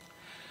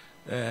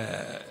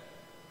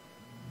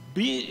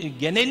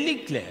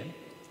 Genellikle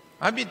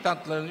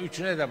habitatların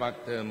üçüne de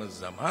baktığımız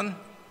zaman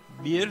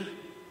bir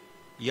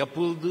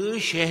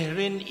yapıldığı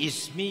şehrin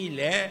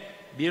ismiyle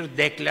bir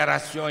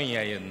deklarasyon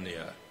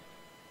yayınlıyor.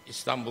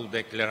 İstanbul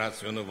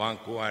Deklarasyonu,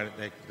 Vancouver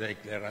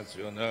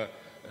Deklarasyonu,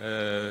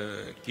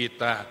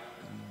 Kita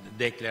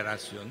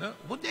Deklarasyonu.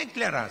 Bu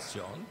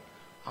deklarasyon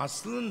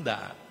aslında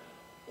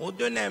o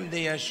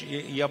dönemde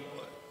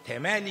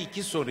temel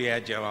iki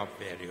soruya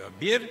cevap veriyor.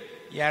 Bir,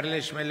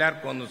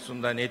 yerleşmeler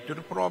konusunda ne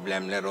tür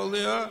problemler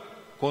oluyor?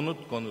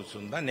 Konut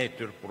konusunda ne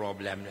tür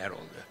problemler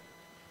oluyor?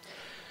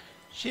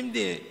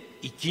 Şimdi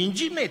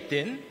ikinci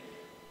metin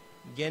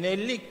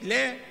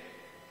genellikle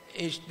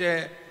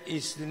işte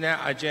İstine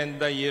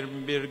Agenda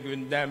 21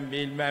 günden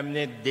bilmem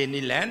ne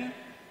denilen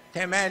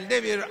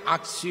temelde bir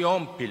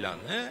aksiyon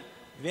planı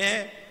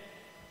ve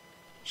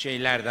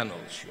şeylerden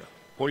oluşuyor.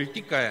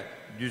 Politika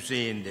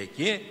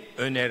düzeyindeki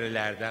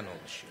önerilerden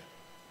oluşuyor.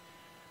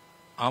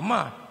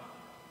 Ama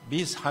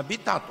biz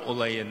habitat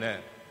olayını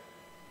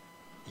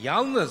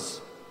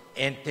yalnız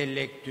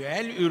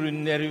entelektüel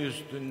ürünleri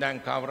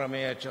üstünden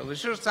kavramaya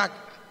çalışırsak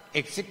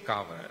eksik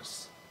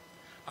kavrarız.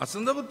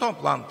 Aslında bu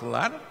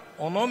toplantılar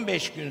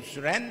 10-15 gün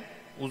süren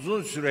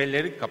uzun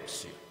süreleri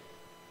kapsıyor.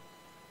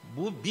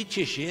 Bu bir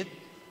çeşit,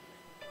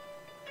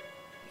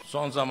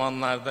 son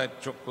zamanlarda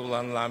çok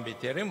kullanılan bir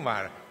terim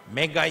var,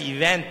 mega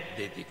event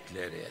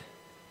dedikleri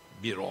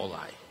bir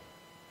olay.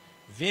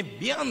 Ve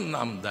bir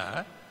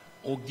anlamda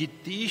o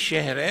gittiği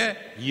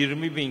şehre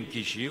 20.000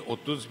 kişi,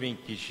 30.000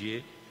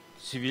 kişi,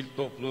 sivil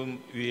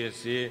toplum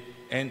üyesi,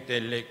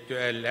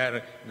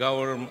 entelektüeller,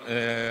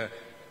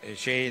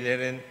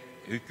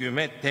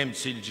 hükümet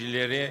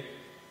temsilcileri,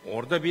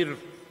 orada bir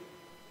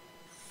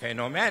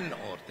fenomen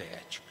ortaya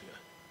çıkıyor.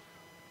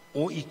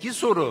 O iki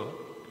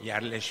soru,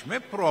 yerleşme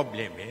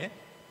problemi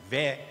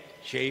ve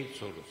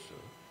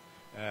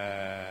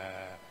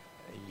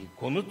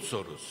konut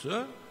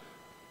sorusu,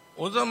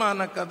 o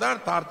zamana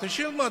kadar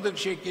tartışılmadık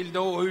şekilde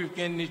o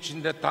ülkenin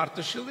içinde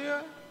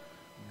tartışılıyor,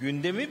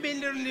 gündemi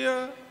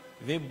belirliyor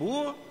ve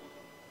bu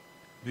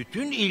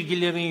bütün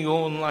ilgilerin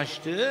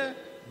yoğunlaştığı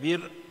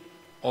bir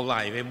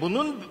olay ve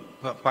bunun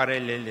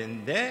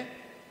paralelinde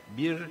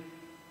bir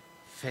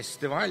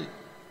festival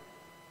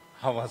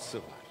havası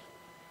var.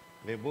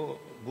 Ve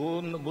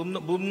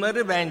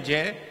bunları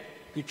bence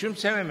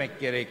küçümsememek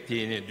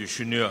gerektiğini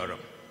düşünüyorum.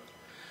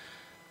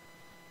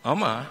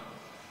 Ama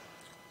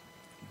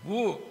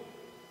bu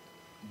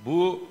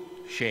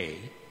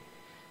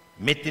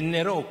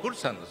metinleri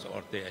okursanız,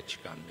 ortaya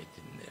çıkan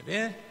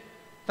metinleri,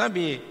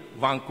 tabii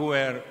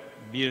Vancouver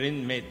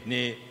 1'in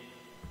metni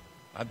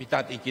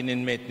Habitat 2'nin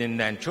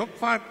metninden çok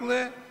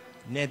farklı.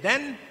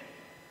 Neden?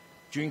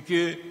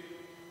 Çünkü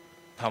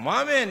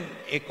tamamen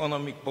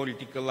ekonomik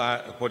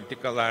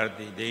politikalar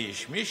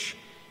değişmiş.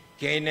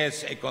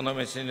 Keynes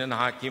ekonomisinin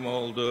hakim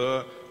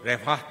olduğu,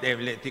 refah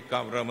devleti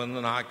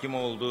kavramının hakim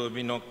olduğu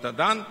bir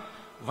noktadan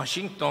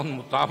Washington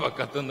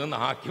mutabakatının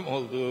hakim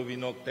olduğu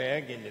bir noktaya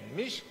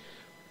gelinmiş.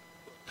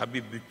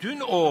 Tabii bütün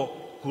o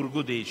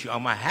kurgu değişiyor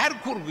ama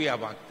her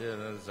kurguya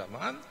baktığınız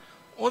zaman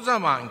o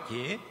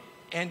zamanki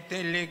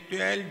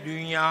entelektüel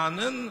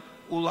dünyanın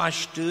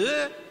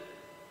ulaştığı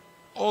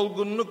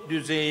olgunluk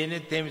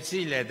düzeyini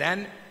temsil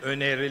eden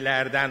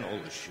önerilerden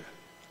oluşuyor.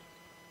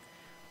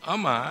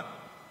 Ama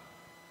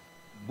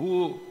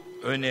bu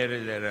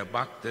önerilere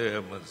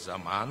baktığımız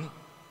zaman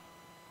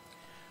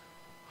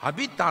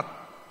habitat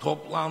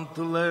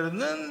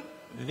toplantılarının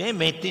ve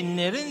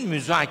metinlerin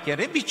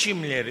müzakere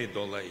biçimleri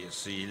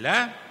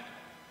dolayısıyla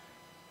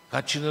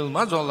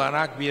kaçınılmaz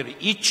olarak bir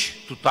iç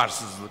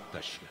tutarsızlık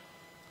taşıyor.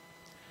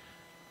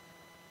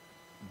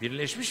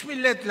 Birleşmiş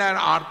Milletler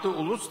artı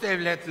ulus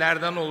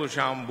devletlerden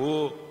oluşan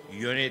bu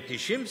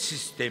yönetişim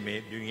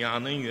sistemi,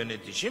 dünyanın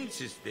yönetişim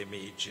sistemi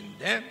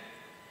içinde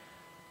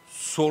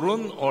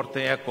sorun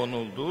ortaya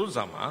konulduğu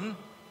zaman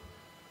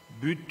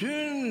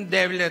bütün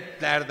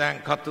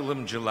devletlerden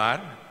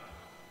katılımcılar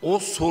o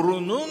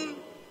sorunun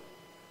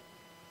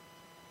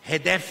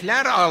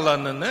hedefler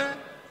alanını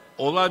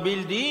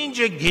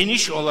olabildiğince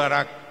geniş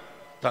olarak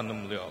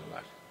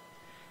tanımlıyorlar.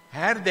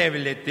 Her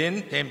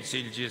devletin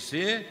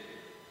temsilcisi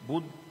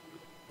bu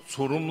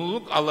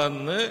sorumluluk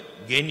alanını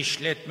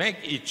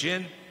genişletmek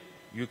için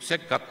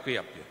yüksek katkı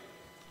yapıyor.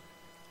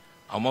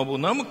 Ama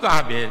buna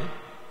mukabil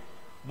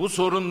bu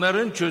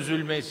sorunların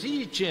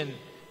çözülmesi için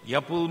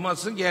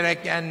yapılması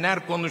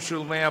gerekenler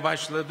konuşulmaya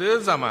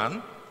başladığı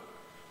zaman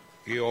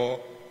ki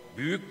o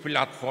büyük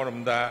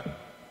platformda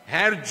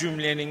her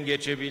cümlenin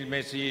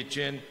geçebilmesi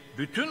için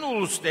bütün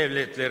ulus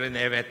devletlerin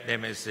evet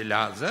demesi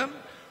lazım.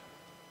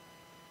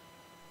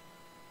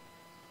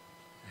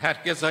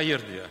 Herkes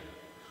hayır diyor.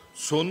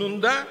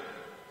 Sonunda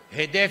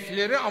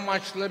hedefleri,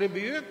 amaçları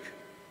büyük,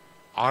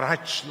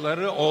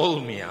 araçları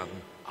olmayan,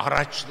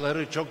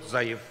 araçları çok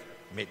zayıf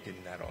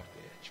metinler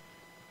ortaya çıkıyor.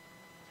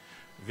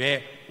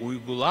 Ve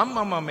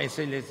uygulanmama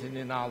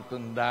meselesinin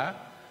altında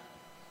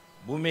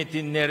bu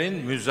metinlerin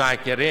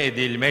müzakere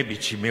edilme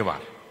biçimi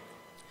var.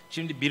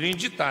 Şimdi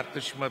birinci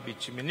tartışma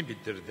biçimini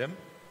bitirdim.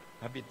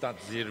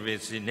 Habitat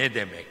zirvesi ne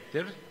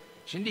demektir?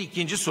 Şimdi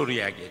ikinci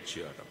soruya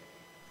geçiyorum.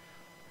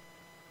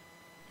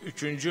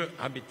 Üçüncü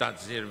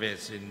Habitat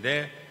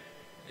zirvesinde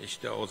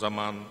işte o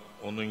zaman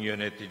onun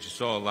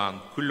yöneticisi olan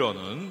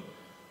Kulo'nun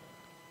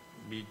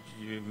bir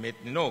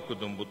metnini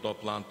okudum bu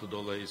toplantı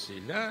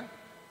dolayısıyla.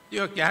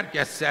 Diyor ki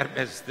herkes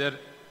serbesttir.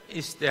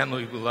 İsteyen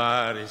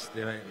uygular,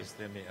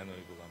 istemeyen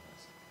uygulamaz.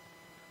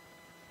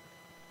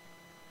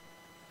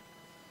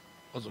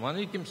 O zaman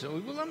hiç kimse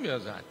uygulamıyor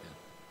zaten.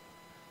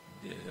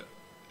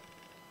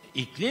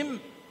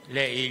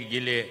 İklimle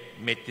ilgili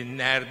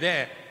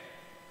metinlerde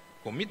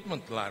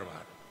commitment'lar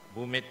var.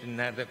 Bu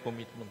metinlerde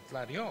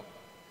commitment'lar yok.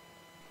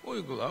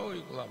 Uygula,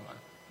 uygulama.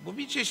 Bu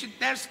bir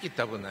çeşit ders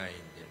kitabına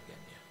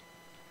indirgeniyor.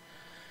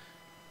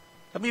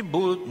 Tabii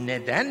bu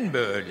neden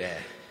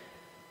böyle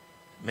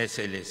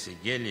meselesi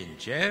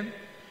gelince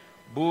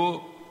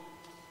bu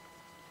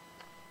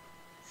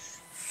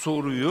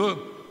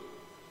soruyu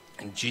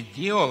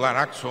ciddi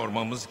olarak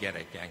sormamız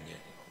gereken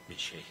bir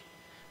şey.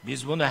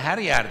 Biz bunu her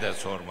yerde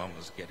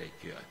sormamız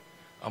gerekiyor.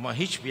 Ama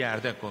hiçbir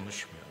yerde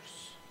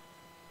konuşmuyoruz.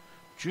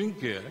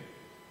 Çünkü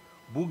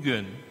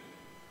bugün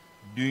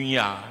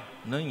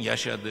dünyanın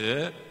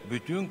yaşadığı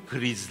bütün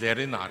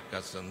krizlerin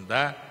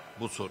arkasında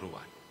bu soru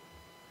var.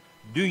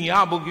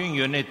 Dünya bugün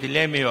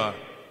yönetilemiyor.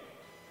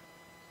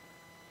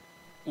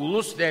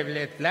 Ulus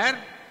devletler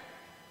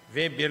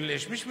ve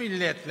Birleşmiş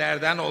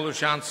Milletler'den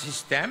oluşan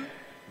sistem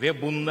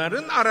ve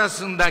bunların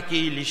arasındaki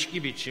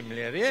ilişki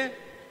biçimleri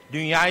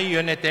dünyayı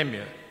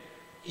yönetemiyor.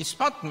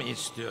 İspat mı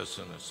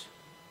istiyorsunuz?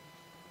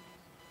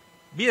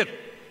 Bir,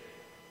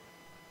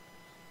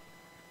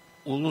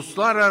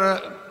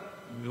 uluslararası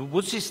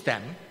bu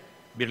sistem,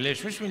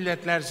 Birleşmiş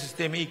Milletler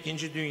sistemi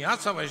 2. Dünya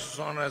Savaşı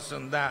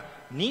sonrasında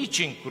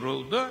niçin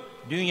kuruldu?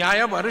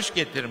 Dünyaya barış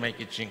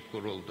getirmek için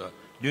kuruldu.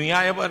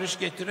 Dünyaya barış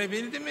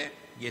getirebildi mi?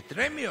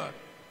 Getiremiyor.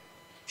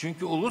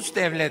 Çünkü ulus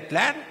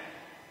devletler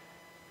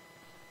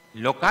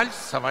lokal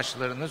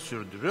savaşlarını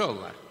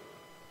sürdürüyorlar.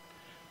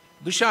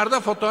 Dışarıda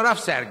fotoğraf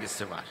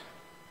sergisi var.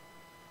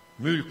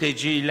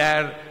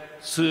 Mülteciler,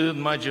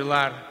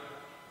 sığınmacılar.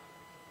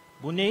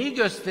 Bu neyi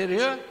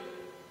gösteriyor?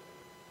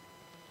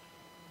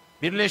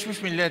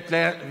 Birleşmiş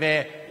Milletler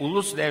ve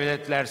ulus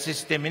devletler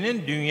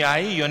sisteminin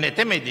dünyayı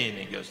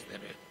yönetemediğini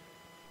gösteriyor.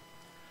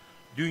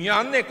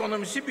 Dünyanın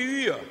ekonomisi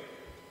büyüyor.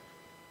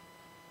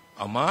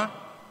 Ama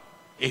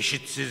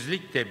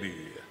eşitsizlik de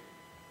büyüyor.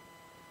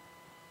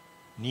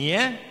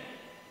 Niye?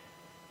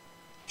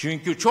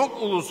 Çünkü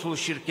çok uluslu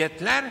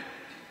şirketler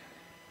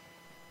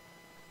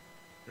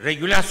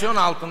regülasyon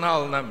altına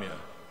alınamıyor.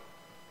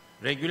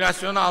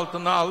 Regülasyon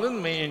altına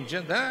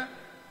alınmayınca da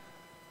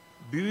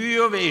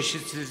büyüyor ve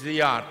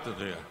eşitsizliği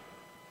arttırıyor.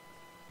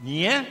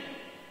 Niye?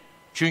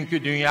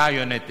 Çünkü dünya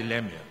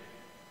yönetilemiyor.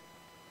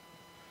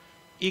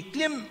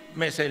 İklim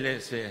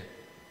meselesi,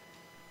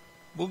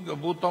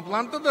 bu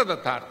toplantıda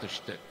da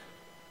tartıştık.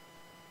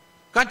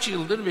 Kaç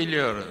yıldır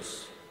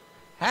biliyoruz.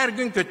 Her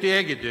gün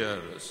kötüye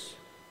gidiyoruz.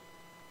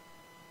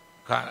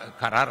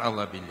 Karar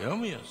alabiliyor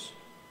muyuz?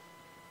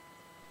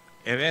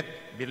 Evet,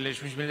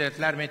 Birleşmiş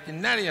Milletler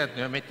metinler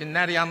yazıyor.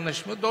 Metinler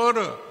yanlış mı?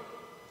 Doğru.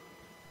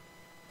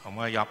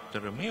 Ama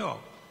yaptırımı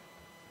yok.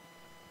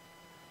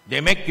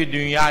 Demek ki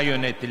dünya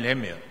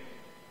yönetilemiyor.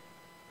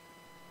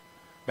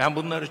 Ben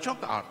bunları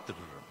çok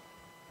arttırırım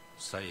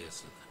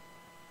sayısını.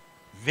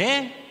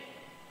 Ve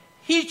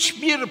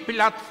hiçbir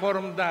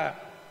platformda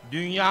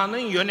dünyanın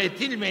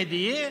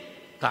yönetilmediği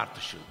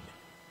tartışılmıyor.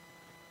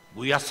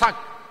 Bu yasak.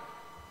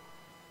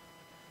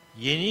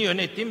 Yeni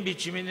yönetim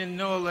biçiminin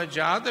ne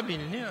olacağı da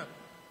biliniyor.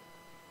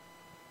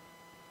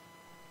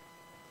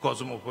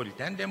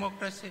 Kozmopoliten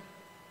demokrasi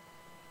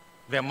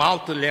ve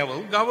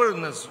multi-level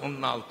governance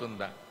onun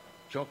altında.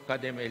 Çok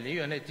kademeli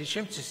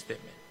yönetişim sistemi.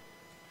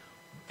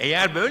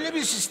 Eğer böyle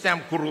bir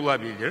sistem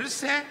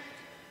kurulabilirse,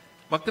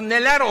 bakın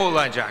neler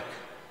olacak.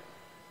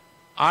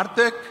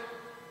 Artık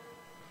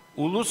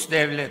ulus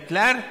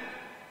devletler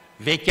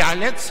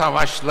vekalet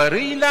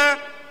savaşlarıyla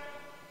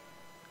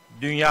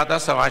dünyada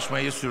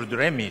savaşmayı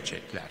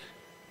sürdüremeyecekler.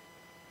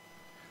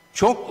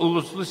 Çok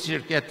uluslu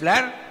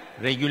şirketler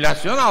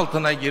regülasyon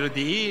altına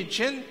girdiği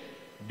için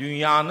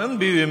dünyanın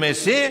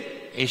büyümesi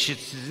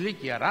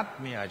eşitsizlik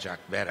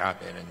yaratmayacak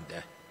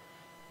beraberinde.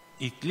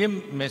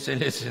 İklim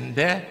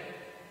meselesinde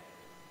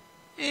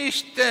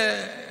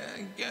işte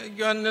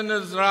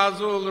gönlünüz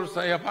razı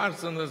olursa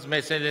yaparsınız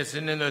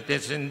meselesinin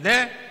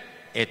ötesinde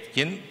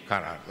etkin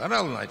kararlar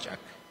alınacak.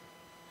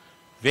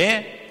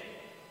 Ve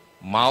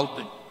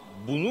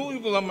bunu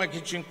uygulamak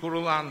için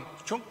kurulan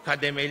çok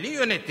kademeli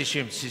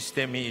yönetişim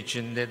sistemi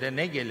içinde de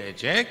ne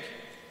gelecek?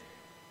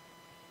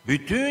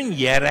 Bütün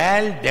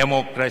yerel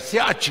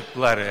demokrasi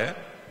açıkları,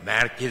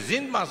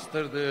 merkezin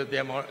bastırdığı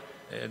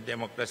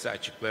demokrasi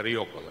açıkları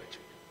yok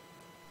olacak.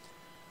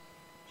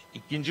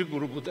 İkinci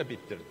grubu da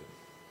bitirdim.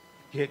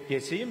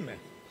 Keseyim mi?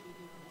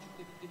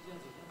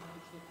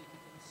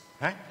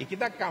 2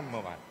 dakikam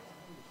mı var?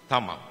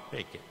 Tamam,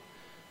 peki.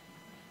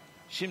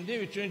 Şimdi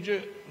 3.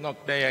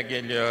 noktaya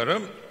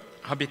geliyorum.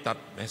 Habitat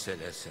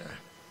meselesine.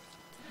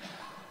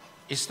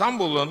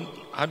 İstanbul'un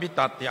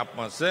habitat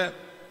yapması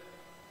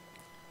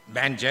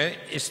bence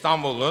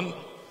İstanbul'un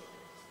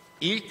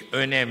ilk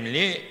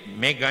önemli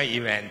mega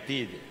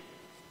eventiydi.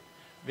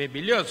 Ve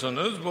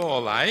biliyorsunuz bu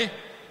olay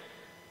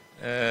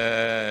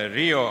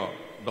Rio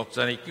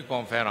 92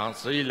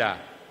 konferansıyla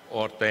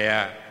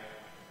ortaya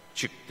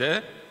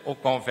çıktı. O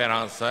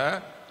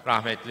konferansa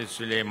rahmetli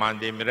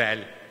Süleyman Demirel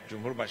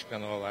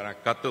Cumhurbaşkanı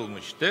olarak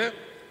katılmıştı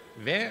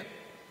ve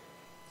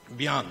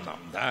bir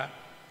anlamda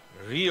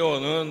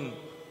Rio'nun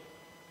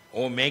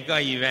o mega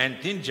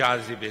eventin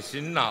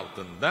cazibesinin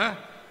altında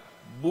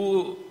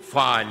bu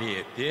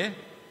faaliyeti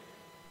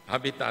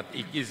Habitat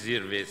 2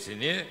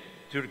 zirvesini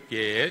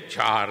Türkiye'ye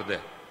çağırdı.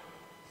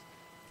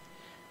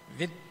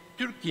 Ve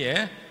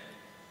Türkiye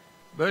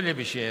böyle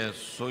bir şeye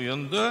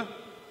soyundu.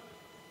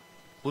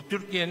 Bu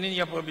Türkiye'nin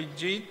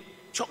yapabileceği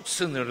çok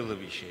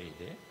sınırlı bir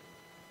şeydi.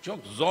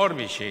 Çok zor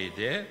bir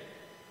şeydi.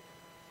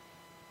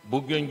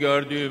 Bugün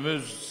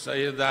gördüğümüz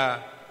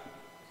sayıda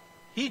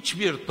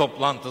hiçbir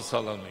toplantı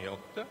salonu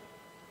yoktu.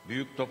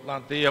 Büyük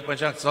toplantıyı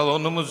yapacak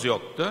salonumuz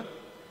yoktu.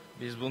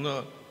 Biz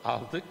bunu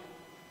aldık,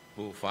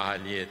 bu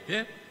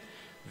faaliyeti.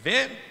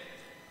 Ve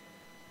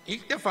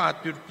ilk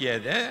defa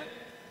Türkiye'de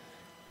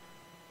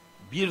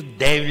bir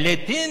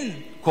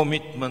devletin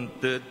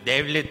commitment'ı,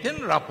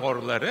 devletin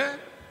raporları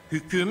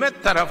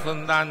hükümet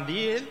tarafından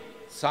değil,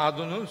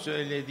 Sadu'nun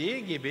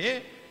söylediği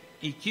gibi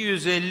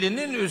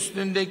 250'nin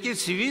üstündeki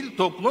sivil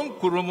toplum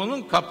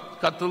kurumunun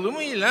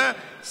katılımıyla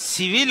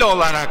sivil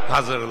olarak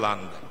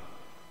hazırlandı.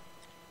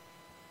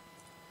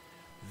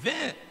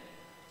 Ve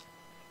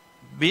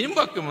benim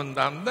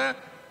bakımından da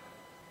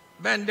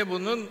ben de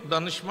bunun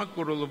danışma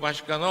kurulu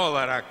başkanı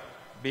olarak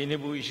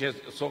beni bu işe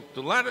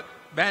soktular.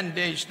 Ben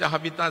de işte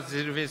Habitat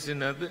Zirvesi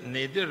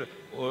nedir,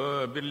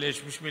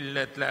 Birleşmiş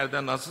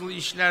Milletler'de nasıl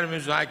işler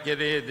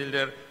müzakere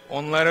edilir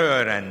onları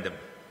öğrendim.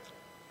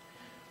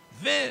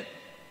 Ve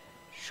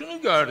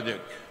şunu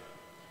gördük.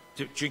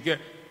 Çünkü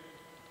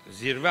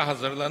zirve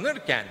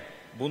hazırlanırken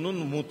bunun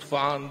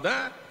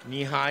mutfağında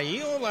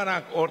nihai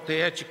olarak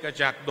ortaya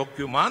çıkacak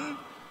doküman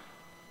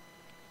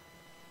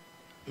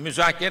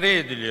müzakere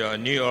ediliyor.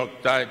 New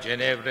York'ta,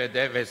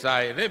 Cenevre'de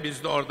vesaire.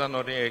 Biz de oradan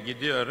oraya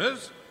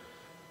gidiyoruz.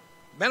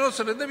 Ben o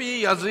sırada bir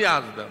yazı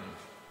yazdım.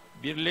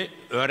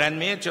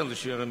 Öğrenmeye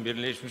çalışıyorum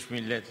Birleşmiş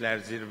Milletler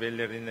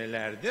zirveleri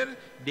nelerdir.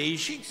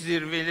 Değişik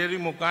zirveleri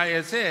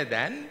mukayese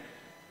eden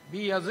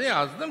bir yazı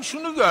yazdım.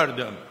 Şunu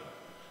gördüm.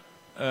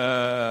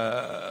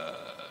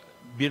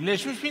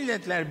 Birleşmiş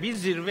Milletler bir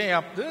zirve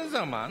yaptığı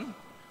zaman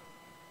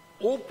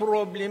o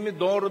problemi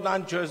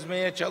doğrudan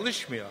çözmeye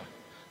çalışmıyor.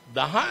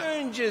 Daha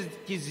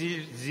önceki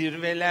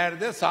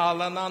zirvelerde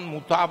sağlanan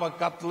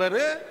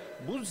mutabakatları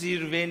bu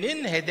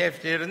zirvenin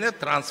hedeflerine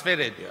transfer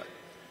ediyor.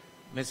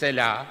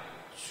 Mesela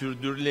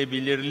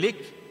sürdürülebilirlik,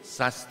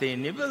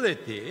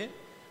 sustainability,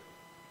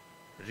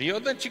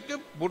 Rio'da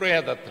çıkıp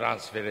buraya da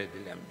transfer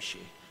edilen bir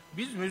şey.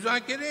 Biz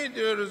müzakere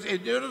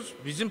ediyoruz.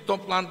 Bizim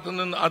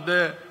toplantının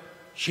adı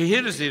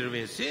şehir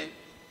zirvesi.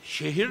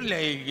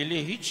 Şehirle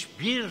ilgili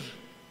hiçbir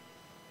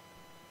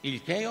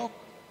ilke yok.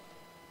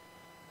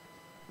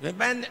 Ve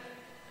ben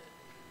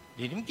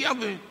dedim ki ya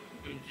bu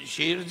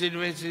şehir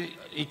zirvesi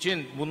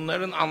için,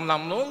 bunların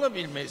anlamlı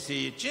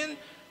olabilmesi için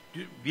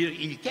bir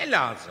ilke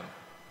lazım.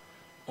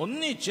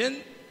 Onun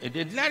için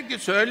dediler ki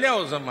söyle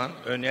o zaman,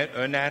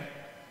 öner.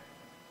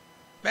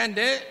 Ben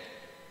de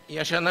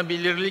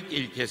yaşanabilirlik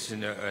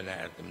ilkesini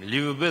önerdim.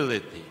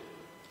 Livability.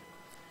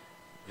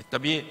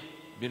 Tabii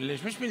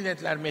Birleşmiş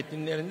Milletler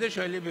metinlerinde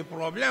şöyle bir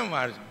problem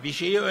var. Bir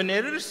şeyi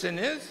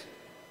önerirseniz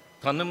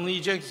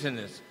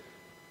tanımlayacaksınız.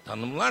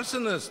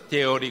 Tanımlarsınız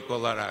teorik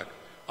olarak.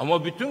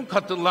 Ama bütün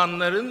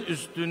katılanların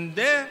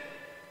üstünde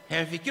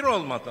hemfikir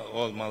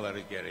olmaları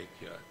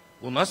gerekiyor.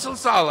 Bu nasıl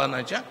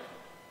sağlanacak?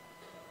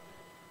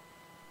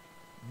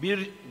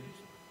 Bir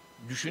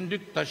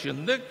düşündük,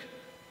 taşındık.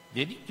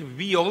 Dedik ki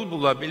bir yol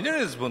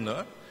bulabiliriz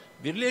bunu.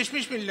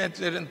 Birleşmiş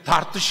Milletler'in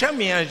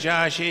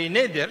tartışamayacağı şey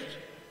nedir?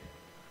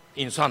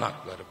 İnsan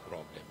hakları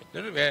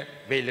problemidir ve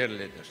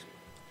belirlidir.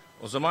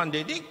 O zaman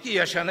dedik ki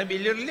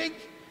yaşanabilirlik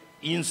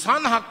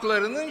insan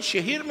haklarının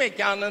şehir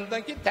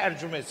mekanındaki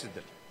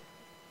tercümesidir.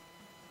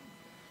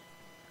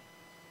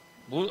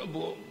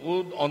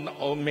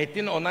 O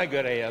metin ona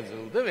göre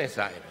yazıldı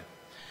vesaire.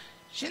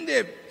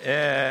 Şimdi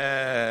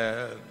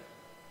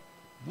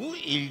bu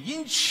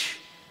ilginç,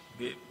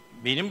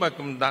 benim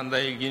bakımından da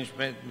ilginç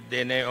bir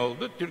deney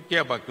oldu,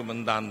 Türkiye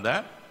bakımından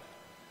da.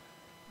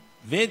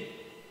 Ve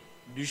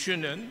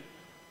düşünün,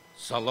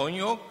 salon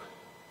yok,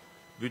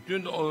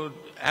 bütün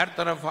her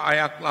tarafı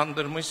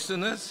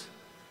ayaklandırmışsınız.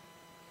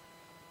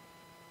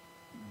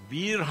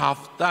 Bir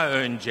hafta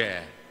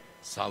önce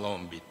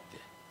salon bitti.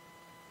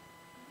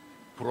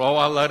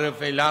 Provaları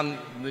falan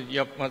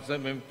yapması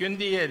mümkün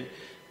değil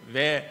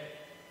ve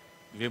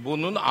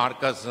bunun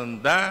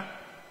arkasında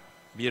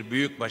bir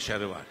büyük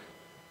başarı var.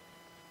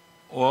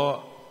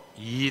 O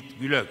Yiğit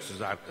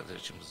Gülöksüz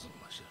arkadaşımızın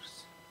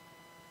başarısı.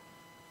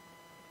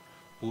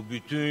 Bu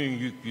bütün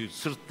yükü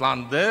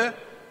sırtlandı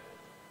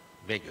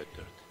ve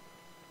götürdü.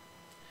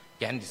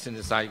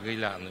 Kendisini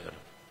saygıyla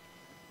anıyorum.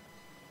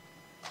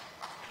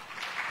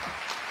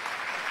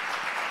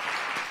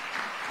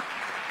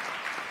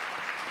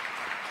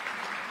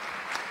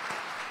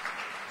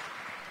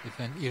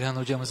 Efendim, İlhan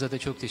hocamıza da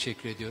çok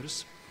teşekkür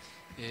ediyoruz.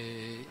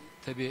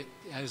 Tabii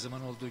her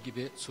zaman olduğu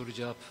gibi soru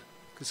cevap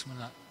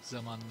kısmına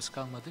zamanımız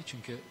kalmadı.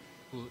 Çünkü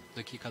bu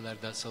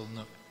dakikalarda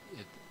salonu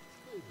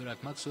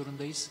bırakmak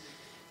zorundayız.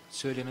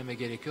 Söylememe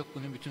gerek yok.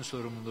 Bunun bütün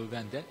sorumluluğu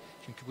bende.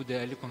 Çünkü bu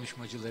değerli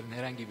konuşmacıların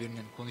herhangi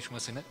birinin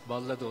konuşmasını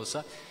balla da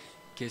olsa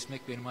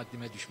kesmek benim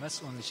haddime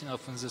düşmez. Onun için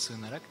affınıza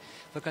sığınarak.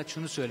 Fakat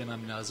şunu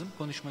söylemem lazım.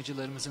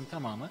 Konuşmacılarımızın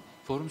tamamı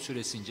forum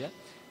süresince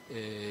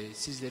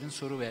sizlerin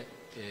soru ve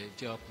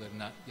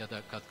cevaplarına ya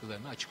da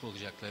katkılarına açık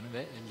olacaklarını ve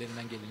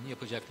ellerinden geleni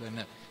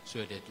yapacaklarını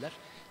söylediler.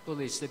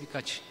 Dolayısıyla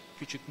birkaç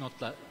küçük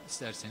notla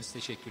isterseniz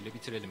teşekkürle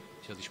bitirelim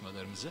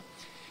çalışmalarımızı.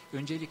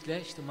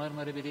 Öncelikle işte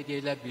Marmara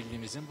Belediyeler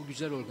Birliği'mizin bu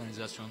güzel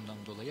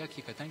organizasyonundan dolayı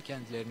hakikaten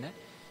kendilerine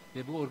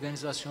ve bu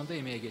organizasyonda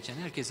emeğe geçen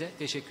herkese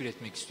teşekkür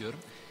etmek istiyorum.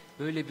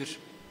 Böyle bir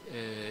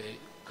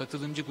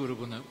katılımcı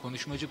grubunu,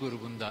 konuşmacı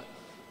grubunda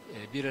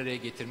bir araya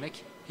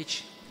getirmek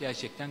hiç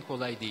gerçekten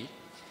kolay değil.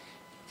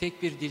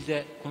 Tek bir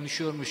dilde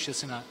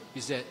konuşuyormuşçasına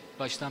bize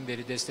baştan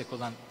beri destek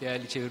olan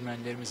değerli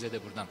çevirmenlerimize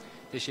de buradan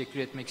teşekkür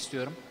etmek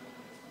istiyorum.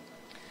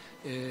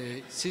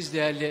 Siz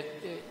değerli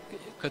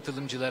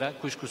katılımcılara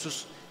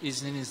kuşkusuz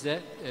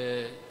izninizle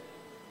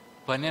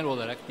panel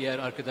olarak diğer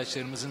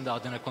arkadaşlarımızın da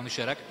adına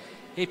konuşarak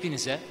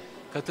hepinize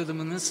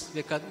katılımınız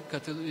ve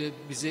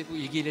bizi bu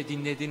ilgiyle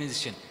dinlediğiniz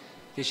için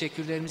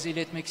teşekkürlerimizi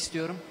iletmek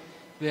istiyorum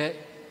ve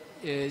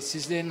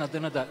sizlerin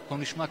adına da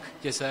konuşmak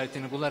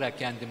cesaretini bularak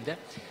kendimde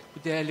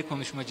bu değerli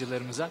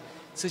konuşmacılarımıza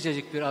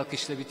sıcacık bir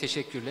alkışla, bir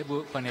teşekkürle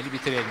bu paneli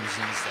bitirelim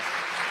izninizle.